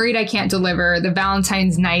 I'm worried I can't deliver the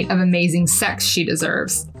Valentine's night of amazing sex she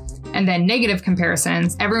deserves. And then negative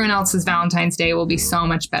comparisons, everyone else's Valentine's Day will be so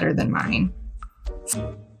much better than mine.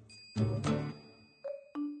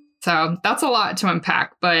 So that's a lot to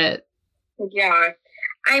unpack, but... Yeah.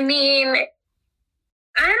 I mean,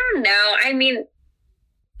 I don't know. I mean,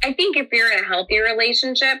 I think if you're in a healthy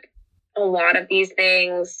relationship, a lot of these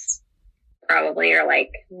things probably are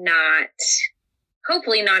like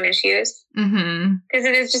hopefully non-issues. Mm-hmm. Because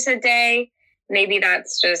it is just a day. Maybe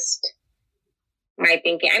that's just my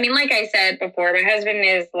thinking. I mean, like I said before, my husband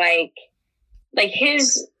is like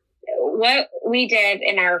what we did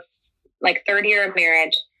in our like third year of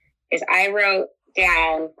marriage is I wrote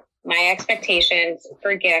down my expectations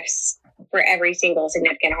for gifts for every single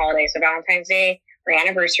significant holiday. So Valentine's Day, our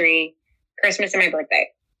anniversary, Christmas, and my birthday.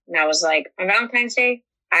 And I was like, on Valentine's Day,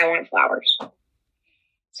 I want flowers.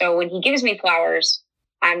 So when he gives me flowers,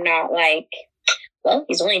 I'm not like, well,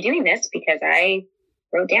 he's only doing this because I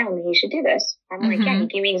wrote down that he should do this. I'm like, yeah, he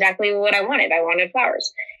gave me exactly what I wanted. I wanted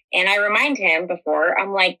flowers. And I remind him before,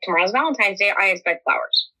 I'm like, tomorrow's Valentine's Day, I expect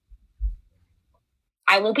flowers.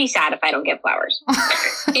 I will be sad if I don't get flowers.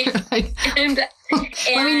 Let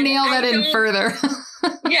me nail that in further.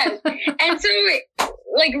 Yes. And so,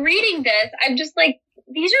 like, reading this, I'm just like,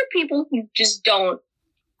 these are people who just don't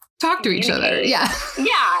talk to each other. Yeah.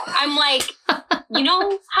 Yeah. I'm like, you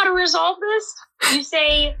know how to resolve this? You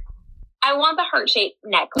say, I want the heart-shaped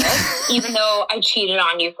necklace, even though I cheated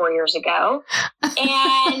on you 4 years ago.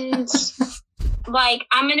 And, like,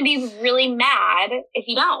 I'm going to be really mad if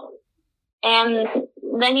you don't. And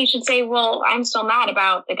then you should say, well, I'm still mad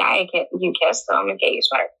about the guy you kissed, so I'm going to get you a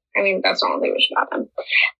sweater. I mean, that's the only thing that should happen.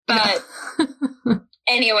 But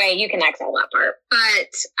anyway, you can X all that part.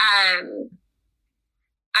 But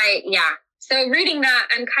so reading that,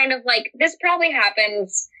 I'm kind of like, this probably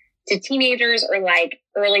happens to teenagers or like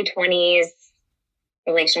early 20s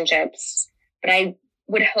relationships. But I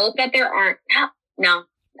would hope that there aren't. No,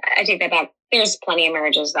 I take that back. There's plenty of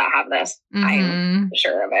marriages that have this. Mm-hmm. I'm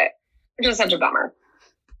sure of it, which is such a bummer.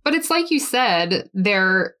 But it's like you said,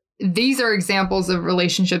 these are examples of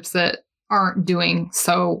relationships that aren't doing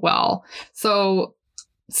so well. So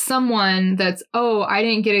someone that's, I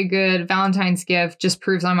didn't get a good Valentine's gift just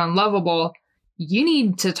proves I'm unlovable. You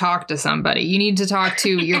need to talk to somebody. You need to talk to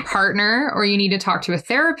your partner, or you need to talk to a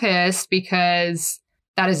therapist, because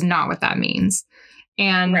that is not what that means.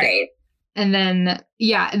 And right. And then,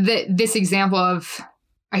 this example of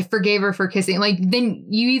I forgave her for kissing, like, then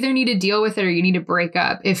you either need to deal with it or you need to break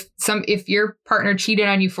up. If your partner cheated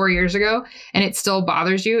on you 4 years ago and it still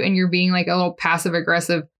bothers you and you're being like a little passive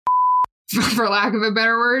aggressive, for lack of a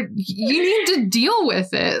better word, you need to deal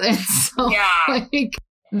with it. And so like,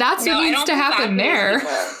 that's what needs to happen there.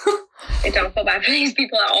 I don't feel bad for these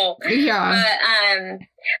people at all. Yeah.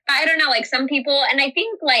 But I don't know, like some people, and I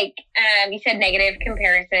think like you said negative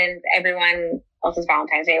comparisons, everyone else's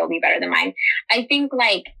Valentine's Day will be better than mine. I think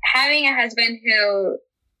like having a husband who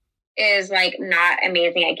is like not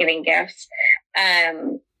amazing at giving gifts,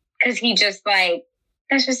 because he just like,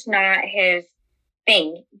 that's just not his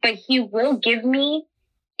thing. But he will give me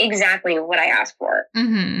exactly what I ask for.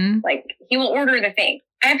 Mm-hmm. Like he will order the thing.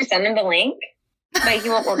 I have to send him the link, but he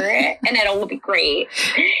will order it and it will be great.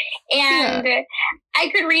 And I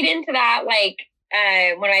could read into that, like,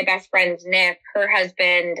 one of my best friends, Nif, her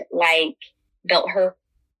husband, like, built her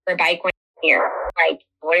a bike one year. Like,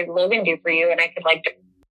 what did Logan do for you? And I could, like,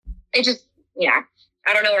 it just,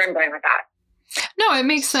 I don't know where I'm going with that. No, it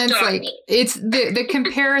makes sense. Like, it's the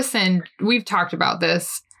comparison. We've talked about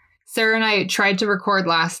this. Sarah and I tried to record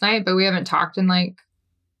last night, but we haven't talked in, like,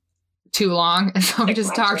 too long, and so we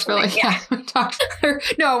just talked for like we talked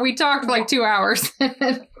for like 2 hours.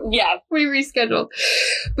 We rescheduled.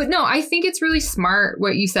 But no, I think it's really smart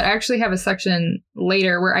what you said. I actually have a section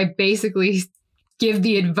later where I basically give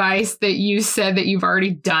the advice that you said that you've already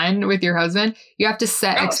done with your husband. You have to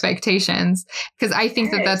set expectations, because I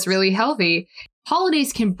think that's really healthy.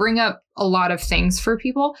 Holidays can bring up a lot of things for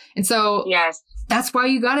people, and so that's why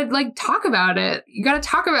you gotta like talk about it. You gotta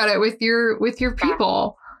talk about it with your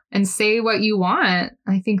people. And say what you want.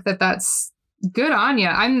 I think that's good on you.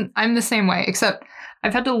 I'm the same way, except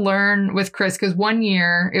I've had to learn with Chris, because one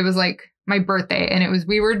year it was like my birthday and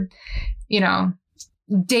we were,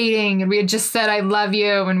 dating, and we had just said, I love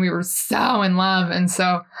you. And we were so in love. And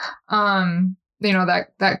so,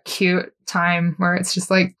 that cute time where it's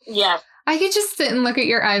just like, I could just sit and look at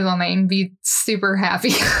your eyes all night and be super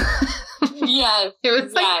happy. Yes. It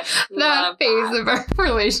was like that phase of our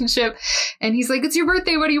relationship. And he's like, it's your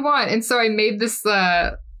birthday. What do you want? And so I made this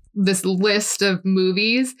list of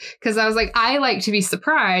movies, because I was like, I like to be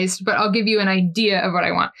surprised, but I'll give you an idea of what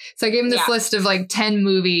I want. So I gave him this list of like 10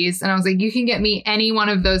 movies. And I was like, you can get me any one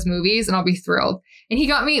of those movies and I'll be thrilled. And he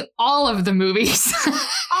got me all of the movies.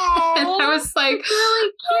 Oh, and I was like, really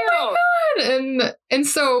cute. Oh my God. And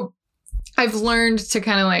so I've learned to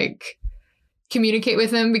kind of like communicate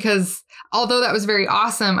with him, because although that was very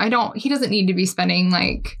awesome, he doesn't need to be spending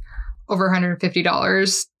like over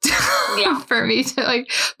 $150 for me to like,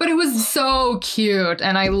 but it was so cute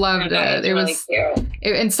and I loved it. It was really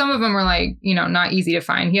cute. And some of them were like, not easy to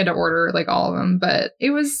find. He had to order like all of them, but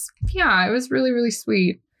it was really, really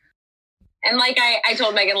sweet. And like I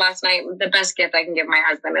told Megan last night, the best gift I can give my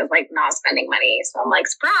husband is like not spending money. So I'm like,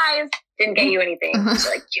 surprise, didn't get you anything. She's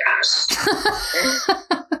like, yes.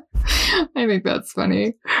 I think that's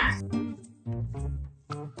funny.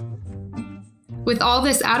 With all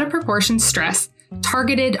this out of proportion stress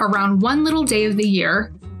targeted around one little day of the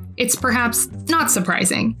year, it's perhaps not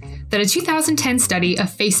surprising that a 2010 study of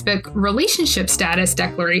Facebook relationship status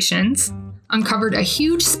declarations uncovered a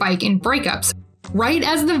huge spike in breakups right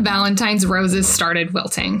as the Valentine's roses started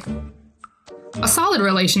wilting. A solid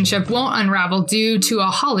relationship won't unravel due to a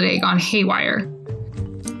holiday gone haywire.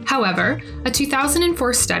 However, a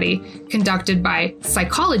 2004 study conducted by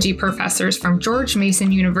psychology professors from George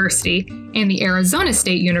Mason University and the Arizona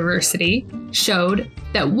State University showed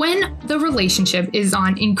that when the relationship is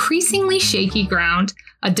on increasingly shaky ground,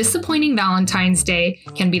 a disappointing Valentine's Day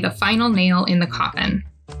can be the final nail in the coffin.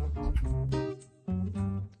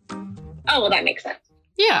 Oh, well, that makes sense.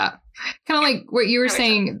 Yeah. Kind of like what you were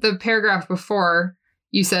saying, the paragraph before,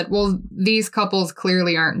 you said, well, these couples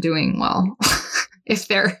clearly aren't doing well. if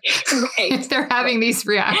they're if they're having these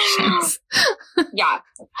reactions. Yeah.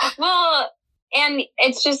 Well, and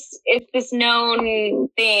it's this known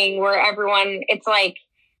thing where everyone, it's like,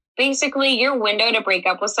 basically your window to break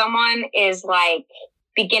up with someone is like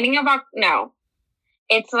it's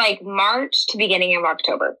like March to beginning of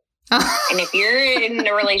October. And if you're in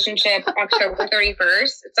a relationship October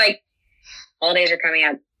 31st, it's like holidays are coming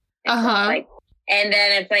up. Like, and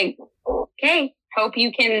then it's like, okay, hope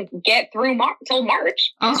you can get through till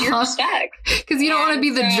March because you're stuck. Because you don't want to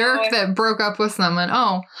be the jerk that broke up with someone.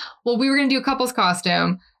 Oh, well, we were going to do a couple's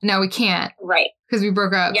costume. Now we can't. Right. Because we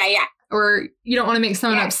broke up. Yeah. Or you don't want to make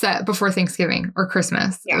someone upset before Thanksgiving or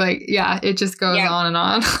Christmas. Yeah. Like, it just goes on and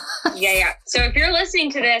on. Yeah. So if you're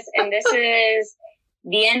listening to this and this is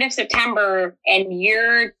the end of September and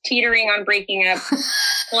you're teetering on breaking up,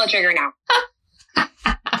 pull a trigger now.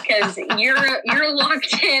 Because you're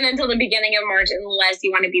locked in until the beginning of March unless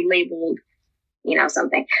you want to be labeled,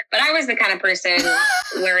 something. But I was the kind of person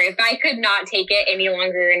where if I could not take it any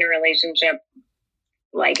longer in a relationship,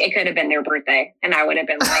 like it could have been their birthday and I would have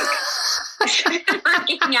been like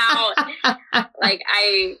freaking out. Like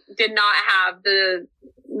I did not have the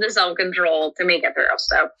self-control to make it through.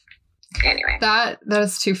 So anyway. That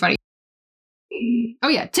is too funny. Oh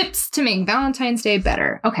yeah, tips to make Valentine's Day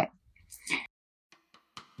better. Okay.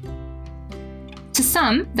 To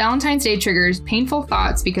some, Valentine's Day triggers painful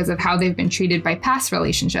thoughts because of how they've been treated by past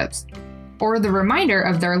relationships, or the reminder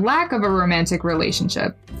of their lack of a romantic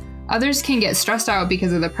relationship. Others can get stressed out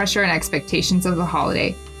because of the pressure and expectations of the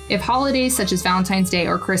holiday. If holidays such as Valentine's Day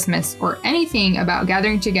or Christmas or anything about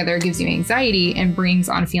gathering together gives you anxiety and brings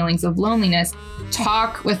on feelings of loneliness,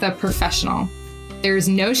 talk with a professional. There is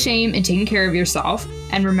no shame in taking care of yourself,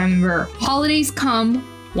 and remember, holidays come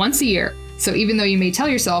once a year. So even though you may tell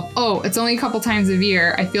yourself, oh, it's only a couple times a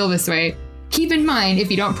year I feel this way, keep in mind, if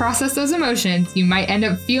you don't process those emotions, you might end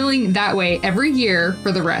up feeling that way every year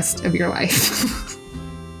for the rest of your life.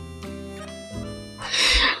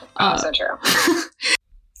 So true.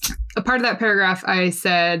 A part of that paragraph I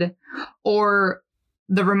said, or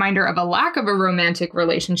the reminder of a lack of a romantic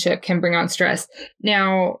relationship can bring on stress.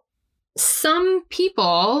 Now, some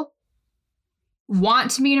people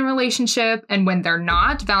want to be in a relationship, and when they're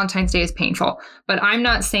not, Valentine's Day is painful. But I'm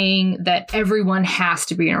not saying that everyone has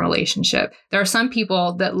to be in a relationship. There are some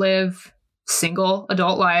people that live single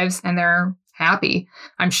adult lives and they're happy.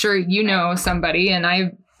 I'm sure you know somebody, and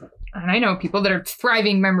I know people that are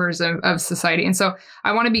thriving members of society. And so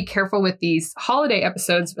I want to be careful with these holiday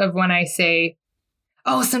episodes of when I say,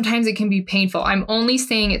 oh, sometimes it can be painful. I'm only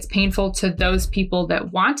saying it's painful to those people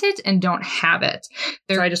that want it and don't have it.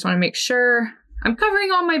 I just want to make sure I'm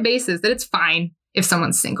covering all my bases, that it's fine if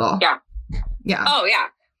someone's single. Yeah. Yeah. Oh, yeah.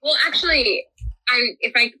 Well, actually,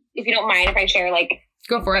 if you don't mind, if I share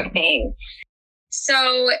go for it. Thing.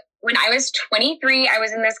 So when I was 23, I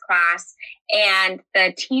was in this class and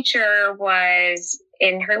the teacher was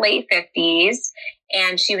in her late 50s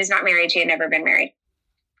and she was not married. She had never been married.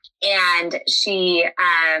 And she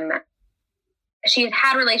had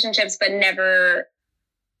had relationships, but it never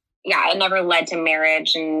led to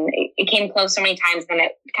marriage. And it came close so many times, then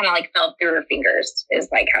it kind of fell through her fingers is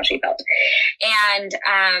how she felt. And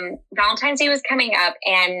Valentine's Day was coming up.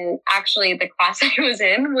 And actually the class I was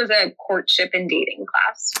in was a courtship and dating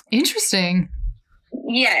class. Interesting.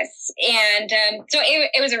 Yes. And so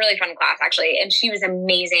it was a really fun class, actually. And she was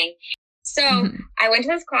amazing. So I went to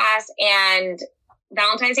this class and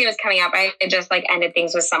Valentine's Day was coming up. I had just ended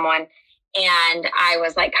things with someone. And I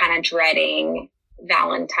was kind of dreading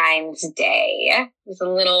Valentine's Day. I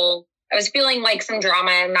was feeling some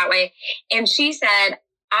drama in that way. And she said,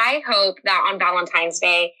 I hope that on Valentine's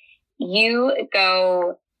Day, you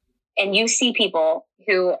go and you see people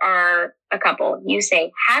who are a couple. You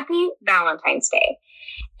say, Happy Valentine's Day,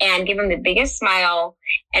 and give them the biggest smile.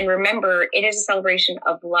 And remember, it is a celebration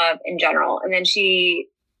of love in general. And then she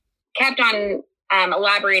kept on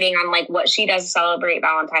elaborating on like what she does to celebrate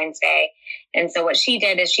Valentine's Day. And so what she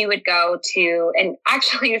did is she would go to, and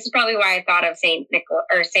actually this is probably why I thought of Saint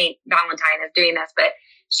Valentine as doing this, but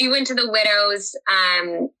she went to the widows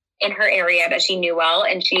in her area that she knew well,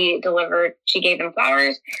 and she gave them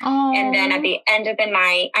flowers. Aww. And then at the end of the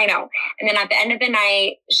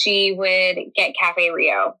night, she would get Cafe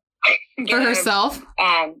Rio. For herself?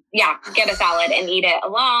 Get a salad and eat it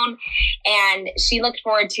alone. And she looked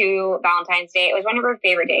forward to Valentine's Day. It was one of her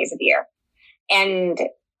favorite days of the year. And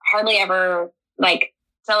hardly ever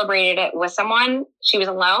celebrated it with someone. She was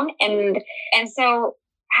alone. And so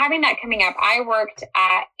having that coming up, I worked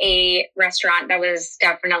at a restaurant that was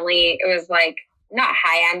definitely, it was not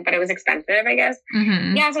high end, but it was expensive, I guess.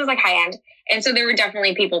 Mm-hmm. Yeah, so it was high end. And so there were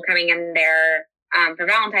definitely people coming in there for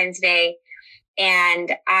Valentine's Day.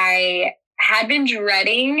 And I had been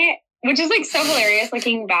dreading, which is like so hilarious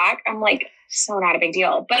looking back. I'm like, so not a big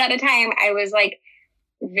deal. But at the time I was like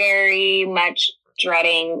very much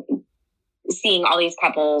dreading seeing all these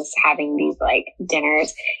couples having these like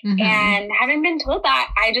dinners. And having been told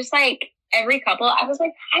that, I just like every couple, I was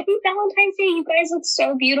like, happy Valentine's Day. You guys look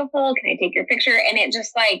so beautiful. Can I take your picture? And it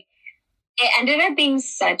just like, it ended up being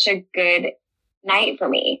such a good night for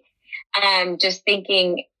me. Just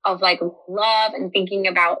thinking of like love and thinking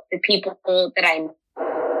about the people that I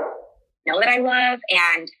know that I love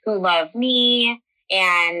and who love me.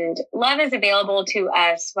 And love is available to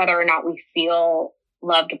us whether or not we feel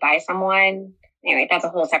loved by someone. Anyway, that's a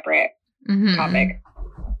whole separate topic.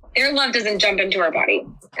 Their love doesn't jump into our body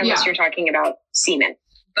unless you're talking about semen.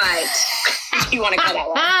 But if you want to call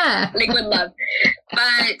that love, liquid love.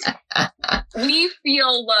 But we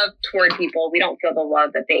feel love toward people. We don't feel the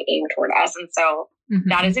love that they aim toward us. And so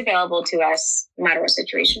that is available to us no matter what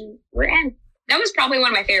situation we're in. That was probably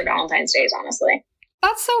one of my favorite Valentine's days, honestly.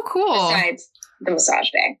 That's so cool. Besides the massage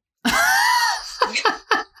day.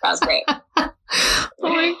 That was great. Oh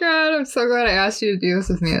my God. I'm so glad I asked you to do this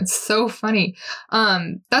with me. It's so funny.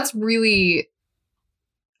 That's really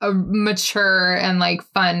a mature and like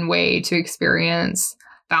fun way to experience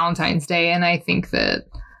Valentine's Day. And I think that,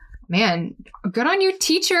 man, good on your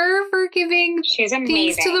teacher for giving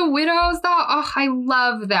things to the widows. I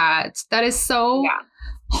love that. That is so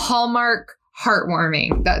Hallmark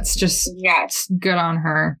heartwarming. That's just good on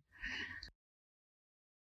her.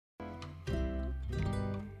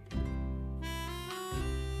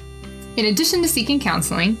 In addition to seeking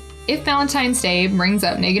counseling, if Valentine's Day brings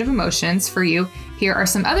up negative emotions for you, here are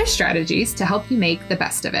some other strategies to help you make the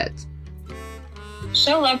best of it.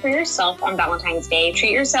 Show love for yourself on Valentine's Day.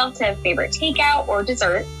 Treat yourself to a favorite takeout or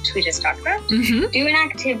dessert, which we just talked about. Do an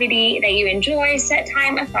activity that you enjoy, set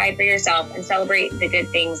time aside for yourself, and celebrate the good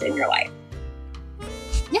things in your life.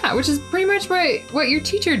 Yeah, which is pretty much what your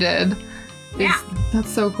teacher did. That's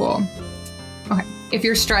so cool. Okay. If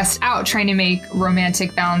you're stressed out trying to make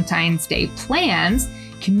romantic Valentine's Day plans,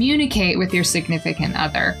 communicate with your significant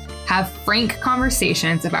other. Have frank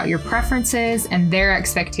conversations about your preferences and their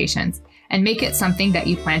expectations, and make it something that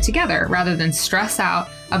you plan together rather than stress out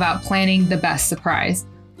about planning the best surprise.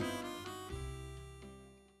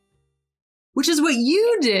 Which is what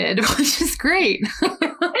you did, which is great. Oh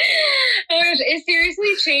my gosh, it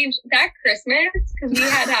seriously changed that Christmas because we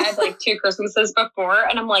had like 2 Christmases before,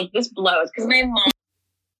 and I'm like, this blows because my mom.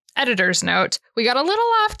 Editor's note, we got a little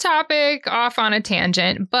off topic, off on a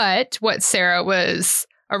tangent, but what Sarah was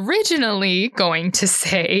originally going to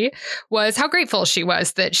say was how grateful she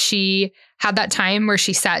was that she had that time where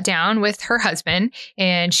she sat down with her husband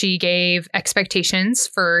and she gave expectations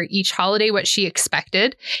for each holiday, what she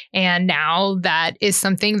expected. And now that is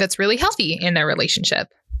something that's really healthy in their relationship.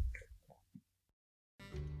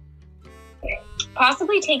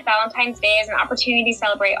 Possibly take Valentine's Day as an opportunity to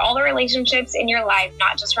celebrate all the relationships in your life,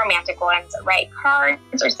 not just romantic ones. Write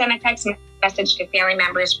cards or send a text message to family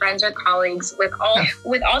members, friends, or colleagues with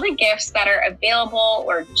all the gifts that are available,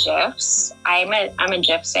 or GIFs. I'm a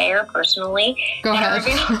GIF sayer personally. Go ahead.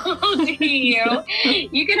 Available to you.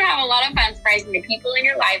 You can have a lot of fun surprising the people in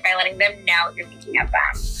your life by letting them know you're thinking of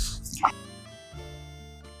them.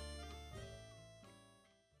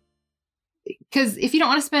 Because if you don't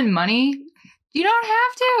want to spend money, you don't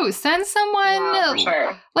have to. Send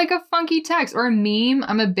someone like a funky text or a meme.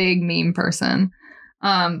 I'm a big meme person.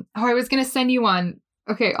 I was going to send you one.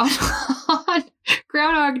 Okay, on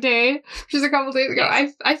Groundhog Day, which is a couple days ago,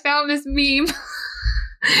 I found this meme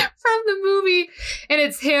from the movie, and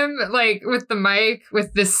it's him like with the mic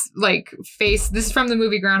with this like face. This is from the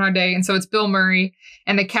movie Groundhog Day, and so it's Bill Murray,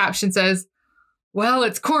 and the caption says, "Well,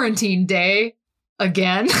 it's quarantine day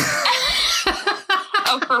again."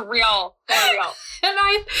 Oh, for real. And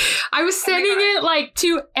I was sending it like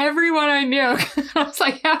to everyone I knew. I was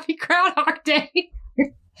like, happy Groundhog Day.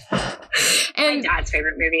 And my dad's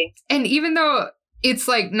favorite movie. And even though it's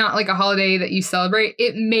like not like a holiday that you celebrate,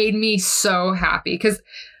 it made me so happy. Because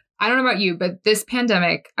I don't know about you, but this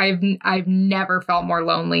pandemic, I've never felt more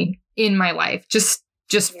lonely in my life. Just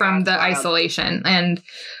from the isolation and,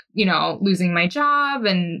 you know, losing my job,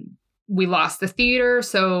 and we lost the theater.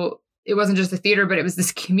 So it wasn't just the theater, but it was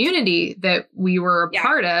this community that we were a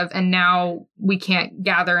part of. And now we can't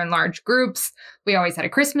gather in large groups. We always had a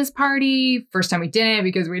Christmas party. First time we didn't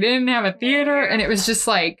because we didn't have a theater. And it was just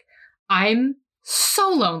like, I'm so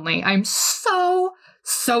lonely. I'm so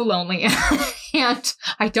lonely. And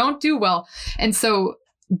I don't do well. And so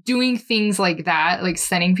doing things like that, like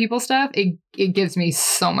sending people stuff, it gives me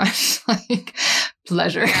so much like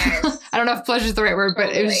pleasure. Yes. I don't know if pleasure is the right word, but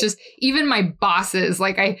it was just even my bosses.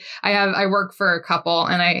 Like I work for a couple,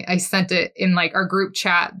 and I sent it in like our group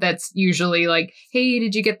chat. That's usually like, hey,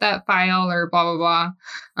 did you get that file or blah, blah, blah.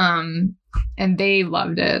 And they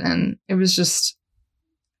loved it. And it was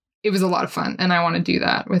a lot of fun. And I want to do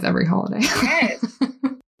that with every holiday. Yes.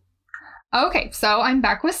 Okay. So I'm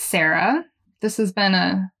back with Sarah. This has been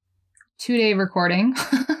a 2-day recording.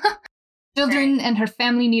 Children and her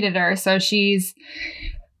family needed her, so she's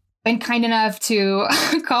been kind enough to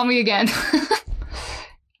call me again.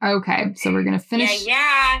 Okay, so we're going to finish.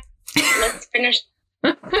 Yeah. Let's finish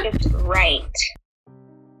this right.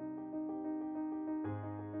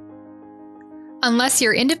 Unless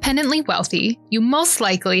you're independently wealthy, you most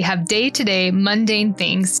likely have day-to-day mundane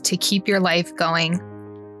things to keep your life going.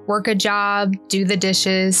 Work a job, do the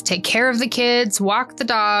dishes, take care of the kids, walk the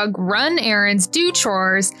dog, run errands, do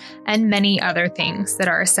chores, and many other things that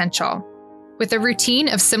are essential. With a routine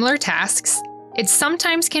of similar tasks, it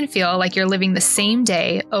sometimes can feel like you're living the same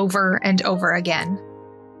day over and over again.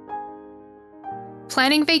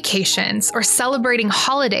 Planning vacations or celebrating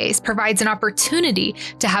holidays provides an opportunity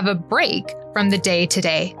to have a break from the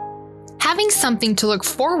day-to-day. Having something to look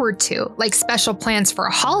forward to, like special plans for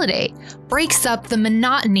a holiday, breaks up the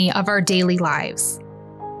monotony of our daily lives.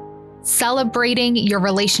 Celebrating your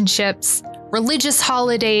relationships, religious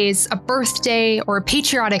holidays, a birthday, or a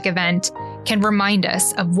patriotic event can remind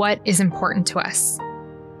us of what is important to us,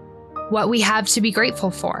 what we have to be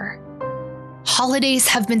grateful for. Holidays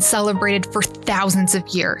have been celebrated for thousands of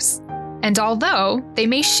years, and although they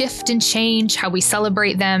may shift and change how we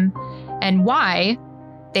celebrate them and why,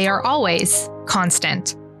 they are always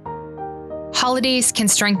constant. Holidays can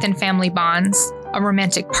strengthen family bonds, a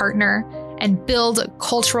romantic partner, and build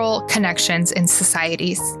cultural connections in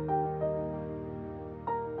societies.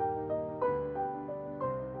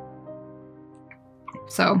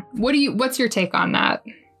 So, what's your take on that?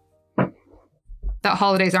 That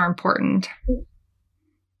holidays are important?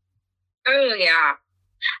 Oh, yeah.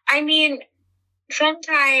 I mean,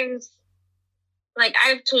 sometimes, like,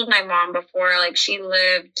 I've told my mom before, like,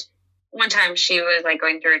 one time she was, like,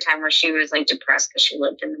 going through a time where she was, like, depressed because she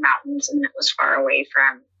lived in the mountains and it was far away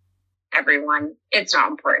from everyone. It's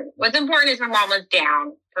not important. What's important is my mom was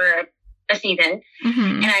down for a season,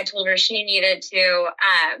 and I told her she needed to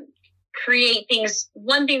create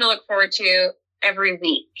one thing to look forward to every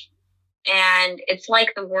week. And it's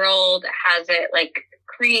like the world has it, like,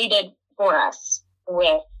 created for us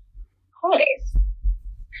with holidays.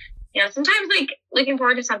 You know, sometimes, like, looking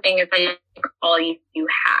forward to something is, like, all you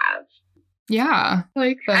have. Yeah.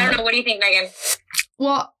 Like that. I don't know. What do you think, Megan?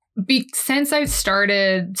 Well, since I've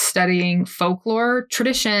started studying folklore,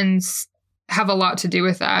 traditions have a lot to do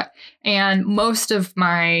with that. And most of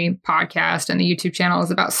my podcast and the YouTube channel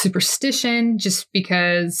is about superstition, just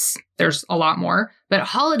because there's a lot more. But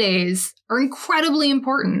holidays are incredibly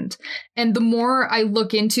important. And the more I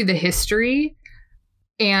look into the history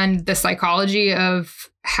and the psychology of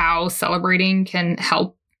how celebrating can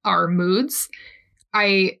help our moods,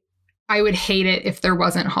 I would hate it if there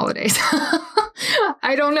wasn't holidays.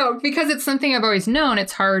 I don't know, because it's something I've always known.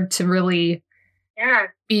 It's hard to really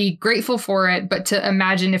be grateful for it, but to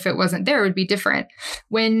imagine if it wasn't there would be different.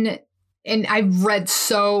 And I've read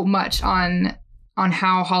so much on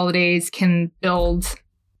how holidays can build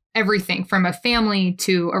everything from a family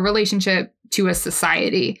to a relationship to a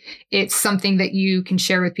society. It's something that you can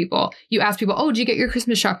share with people. You ask people, oh, did you get your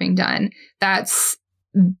Christmas shopping done?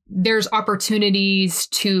 There's opportunities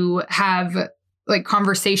to have, like,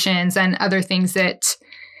 conversations and other things that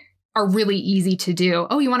are really easy to do.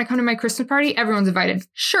 Oh, you want to come to my Christmas party? Everyone's invited.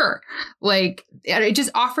 Sure. Like, it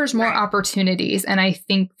just offers more opportunities. And I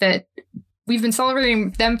think that we've been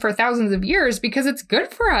celebrating them for thousands of years because it's good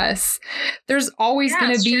for us. There's always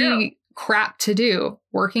going to be crap to do.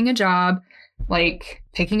 Working a job, like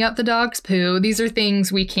picking up the dog's poo. These are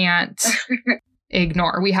things we can't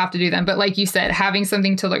ignore. We have to do them. But like you said, having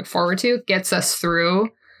something to look forward to gets us through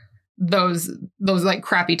those like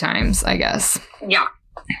crappy times, I guess. Yeah,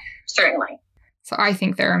 certainly. So I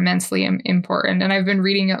think they're immensely important. And I've been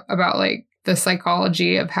reading about, like, the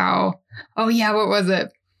psychology of how, what was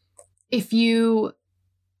it?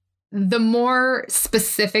 The more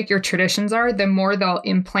specific your traditions are, the more they'll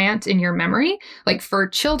implant in your memory. Like, for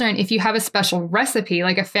children, if you have a special recipe,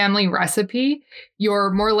 like a family recipe,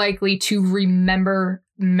 you're more likely to remember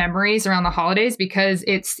memories around the holidays because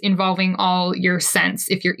it's involving all your sense.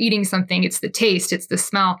 If you're eating something, it's the taste, it's the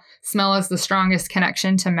smell. Smell is the strongest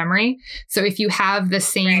connection to memory. So if you have the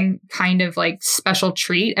same kind of, like, special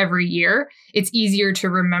treat every year, it's easier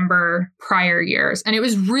to remember prior years. And it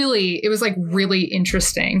was really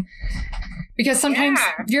interesting. Because sometimes,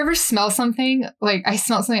 do you ever smell something? Like, I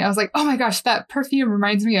smelled something, I was like, oh my gosh, that perfume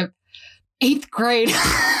reminds me of 8th grade.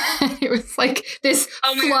 It was like this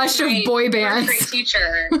flush of boy bands. First grade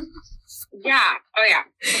teacher. Yeah. Oh, yeah.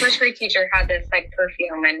 The first grade teacher had this, like,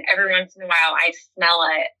 perfume, and every once in a while I smell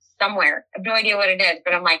it somewhere. I have no idea what it is,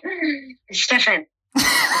 but I'm like, Miss Stefan.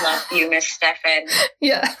 I love you, Miss Stefan.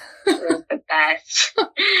 Yeah. It was the best.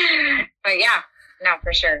 But yeah, no,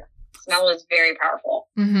 for sure. Smell is very powerful.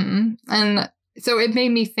 Mm-hmm. And so it made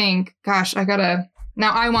me think, gosh,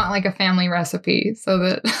 now I want like a family recipe so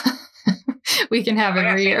that we can have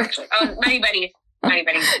every year. Actually. Oh, Money Buddies. Money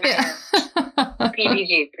Buddies. Yeah.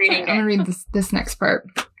 PPG. I'm going to read this next part.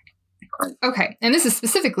 Okay. And this is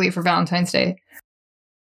specifically for Valentine's Day.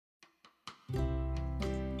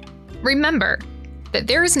 Remember that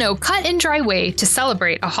there is no cut and dry way to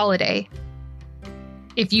celebrate a holiday.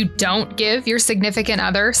 If you don't give your significant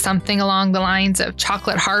other something along the lines of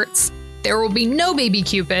chocolate hearts, there will be no baby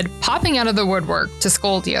Cupid popping out of the woodwork to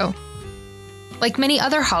scold you. Like many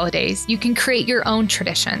other holidays, you can create your own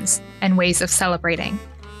traditions and ways of celebrating.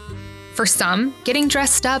 For some, getting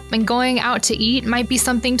dressed up and going out to eat might be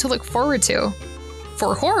something to look forward to.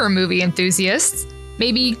 For horror movie enthusiasts,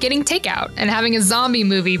 maybe getting takeout and having a zombie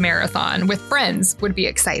movie marathon with friends would be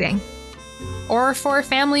exciting. Or for a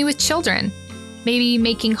family with children, maybe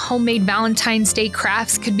making homemade Valentine's Day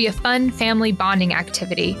crafts could be a fun family bonding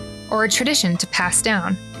activity or a tradition to pass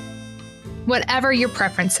down. Whatever your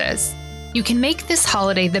preference is, you can make this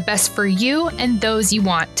holiday the best for you and those you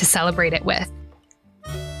want to celebrate it with.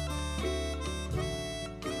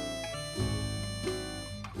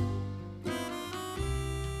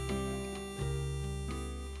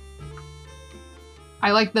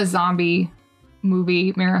 I like the zombie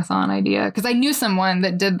movie marathon idea because I knew someone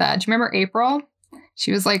that did that. Do you remember April?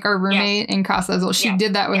 She was like our roommate in Casa Azul. She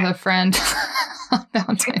did that with a friend on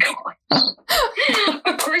Valentine's.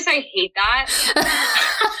 Of course, I hate that.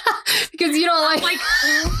 Because you don't like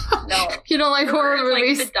no, you don't like horror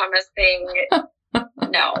movies. Like the dumbest thing.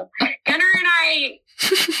 No, Gunnar and I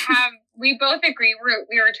we both agree.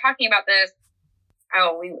 We were talking about this.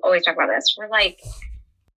 Oh, we always talk about this. We're like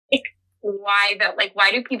why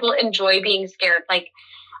do people enjoy being scared? Like,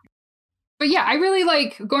 but yeah, I really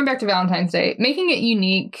like going back to Valentine's Day, making it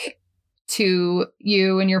unique to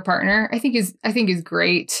you and your partner. I think is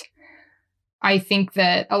great. I think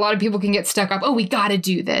that a lot of people can get stuck up. Oh, we got to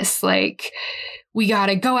do this. Like, we got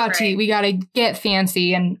to go out to eat. We got to get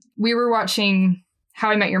fancy. And we were watching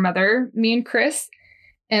How I Met Your Mother, me and Chris,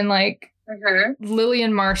 and like Lily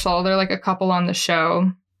and Marshall. They're like a couple on the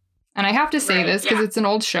show. And I have to say this because it's an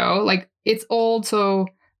old show. Like, it's old, so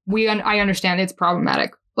I understand it's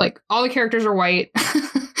problematic. Like, all the characters are white,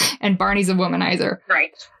 and Barney's a womanizer.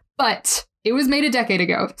 Right. But it was made a decade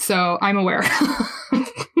ago, so I'm aware.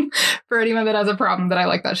 For anyone that has a problem that I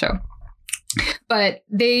like that show. But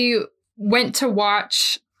they went to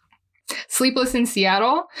watch Sleepless in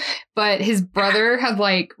Seattle, but his brother had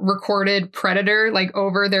like recorded Predator like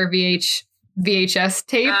over their VHS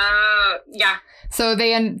tape. Yeah. So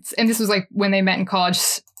and this was like when they met in college.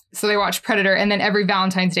 So they watched Predator, and then every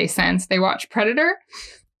Valentine's Day since they watched Predator.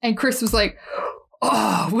 And Chris was like,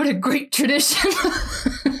 "Oh, what a great tradition."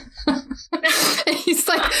 And he's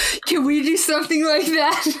like, "Can we do something like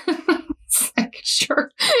that?" It's like,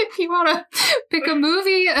 sure. If you want to pick a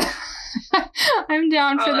movie, I'm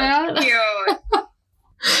down for that. That's cute.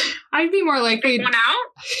 I'd be more likely. Pick one out?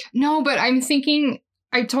 No, but I'm thinking,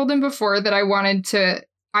 I told him before that I wanted to,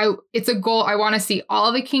 it's a goal. I want to see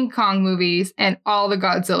all the King Kong movies and all the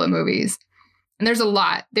Godzilla movies. And there's a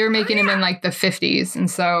lot. They were making them in like the 50s. And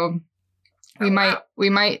so we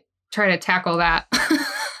might try to tackle that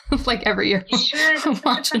like every year. You should.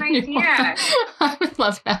 That's an idea. I would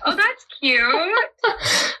love that. Oh, that's cute.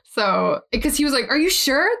 So, because he was like, "Are you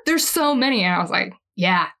sure? There's so many." And I was like,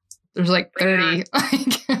 "Yeah, there's like 30.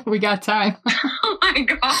 Like, we got time." Oh my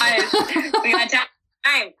God. We got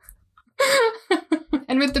time.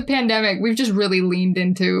 And with the pandemic, we've just really leaned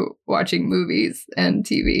into watching movies and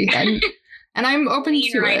TV, and I'm open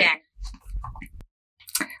to it.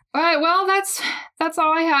 All right, well, that's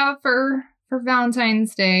all I have for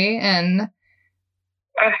Valentine's Day, and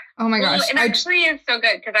oh my gosh, it actually is so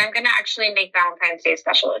good because I'm gonna actually make Valentine's Day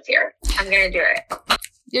special this year. I'm gonna do it.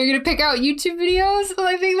 You're gonna pick out YouTube videos?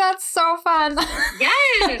 I think that's so fun.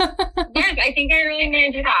 Yes, I think I really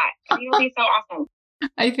need to do that. I think it'll be so awesome.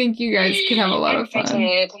 I think you guys can have a lot of fun.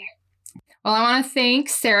 Well, I want to thank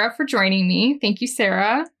Sarah for joining me. Thank you,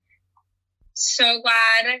 Sarah. So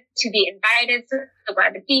glad to be invited. So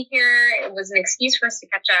glad to be here. It was an excuse for us to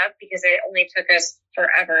catch up because it only took us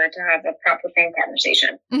forever to have a proper phone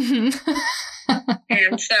conversation. Mm-hmm.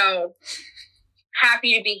 And so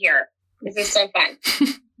happy to be here. This is so fun.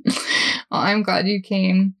 Well, I'm glad you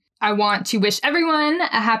came. I want to wish everyone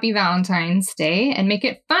a happy Valentine's Day and make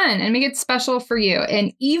it fun and make it special for you.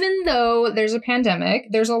 And even though there's a pandemic,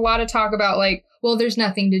 there's a lot of talk about like, well, there's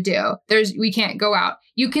nothing to do. We can't go out.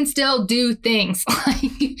 You can still do things.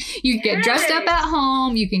 You get dressed up at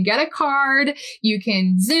home. You can get a card. You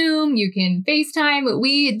can Zoom. You can FaceTime.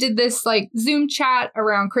 We did this like Zoom chat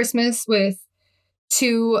around Christmas with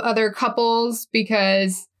 2 other couples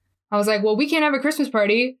because I was like, well, we can't have a Christmas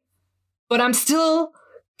party, but I'm still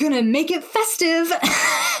gonna make it festive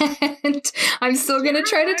and I'm still gonna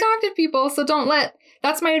try to talk to people. So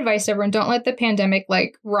that's my advice to everyone. Don't let the pandemic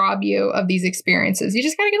like rob you of these experiences. You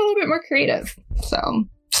just gotta get a little bit more creative. So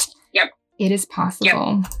yep, it is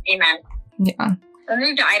possible. Yep. Amen. Yeah. I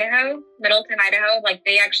moved to Idaho, Middleton, Idaho. Like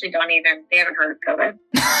they actually they haven't heard of COVID.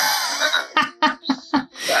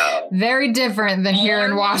 So very different than here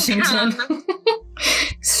in Washington.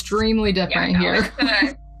 Extremely different here.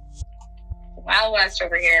 Wild West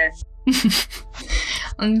over here.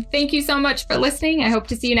 Thank you so much for listening. I hope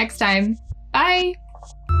to see you next time. Bye.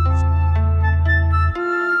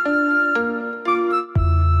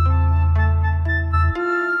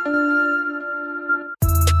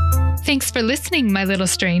 Thanks for listening, my little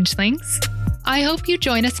strangelings. I hope you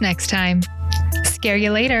join us next time. Scare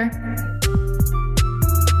you later.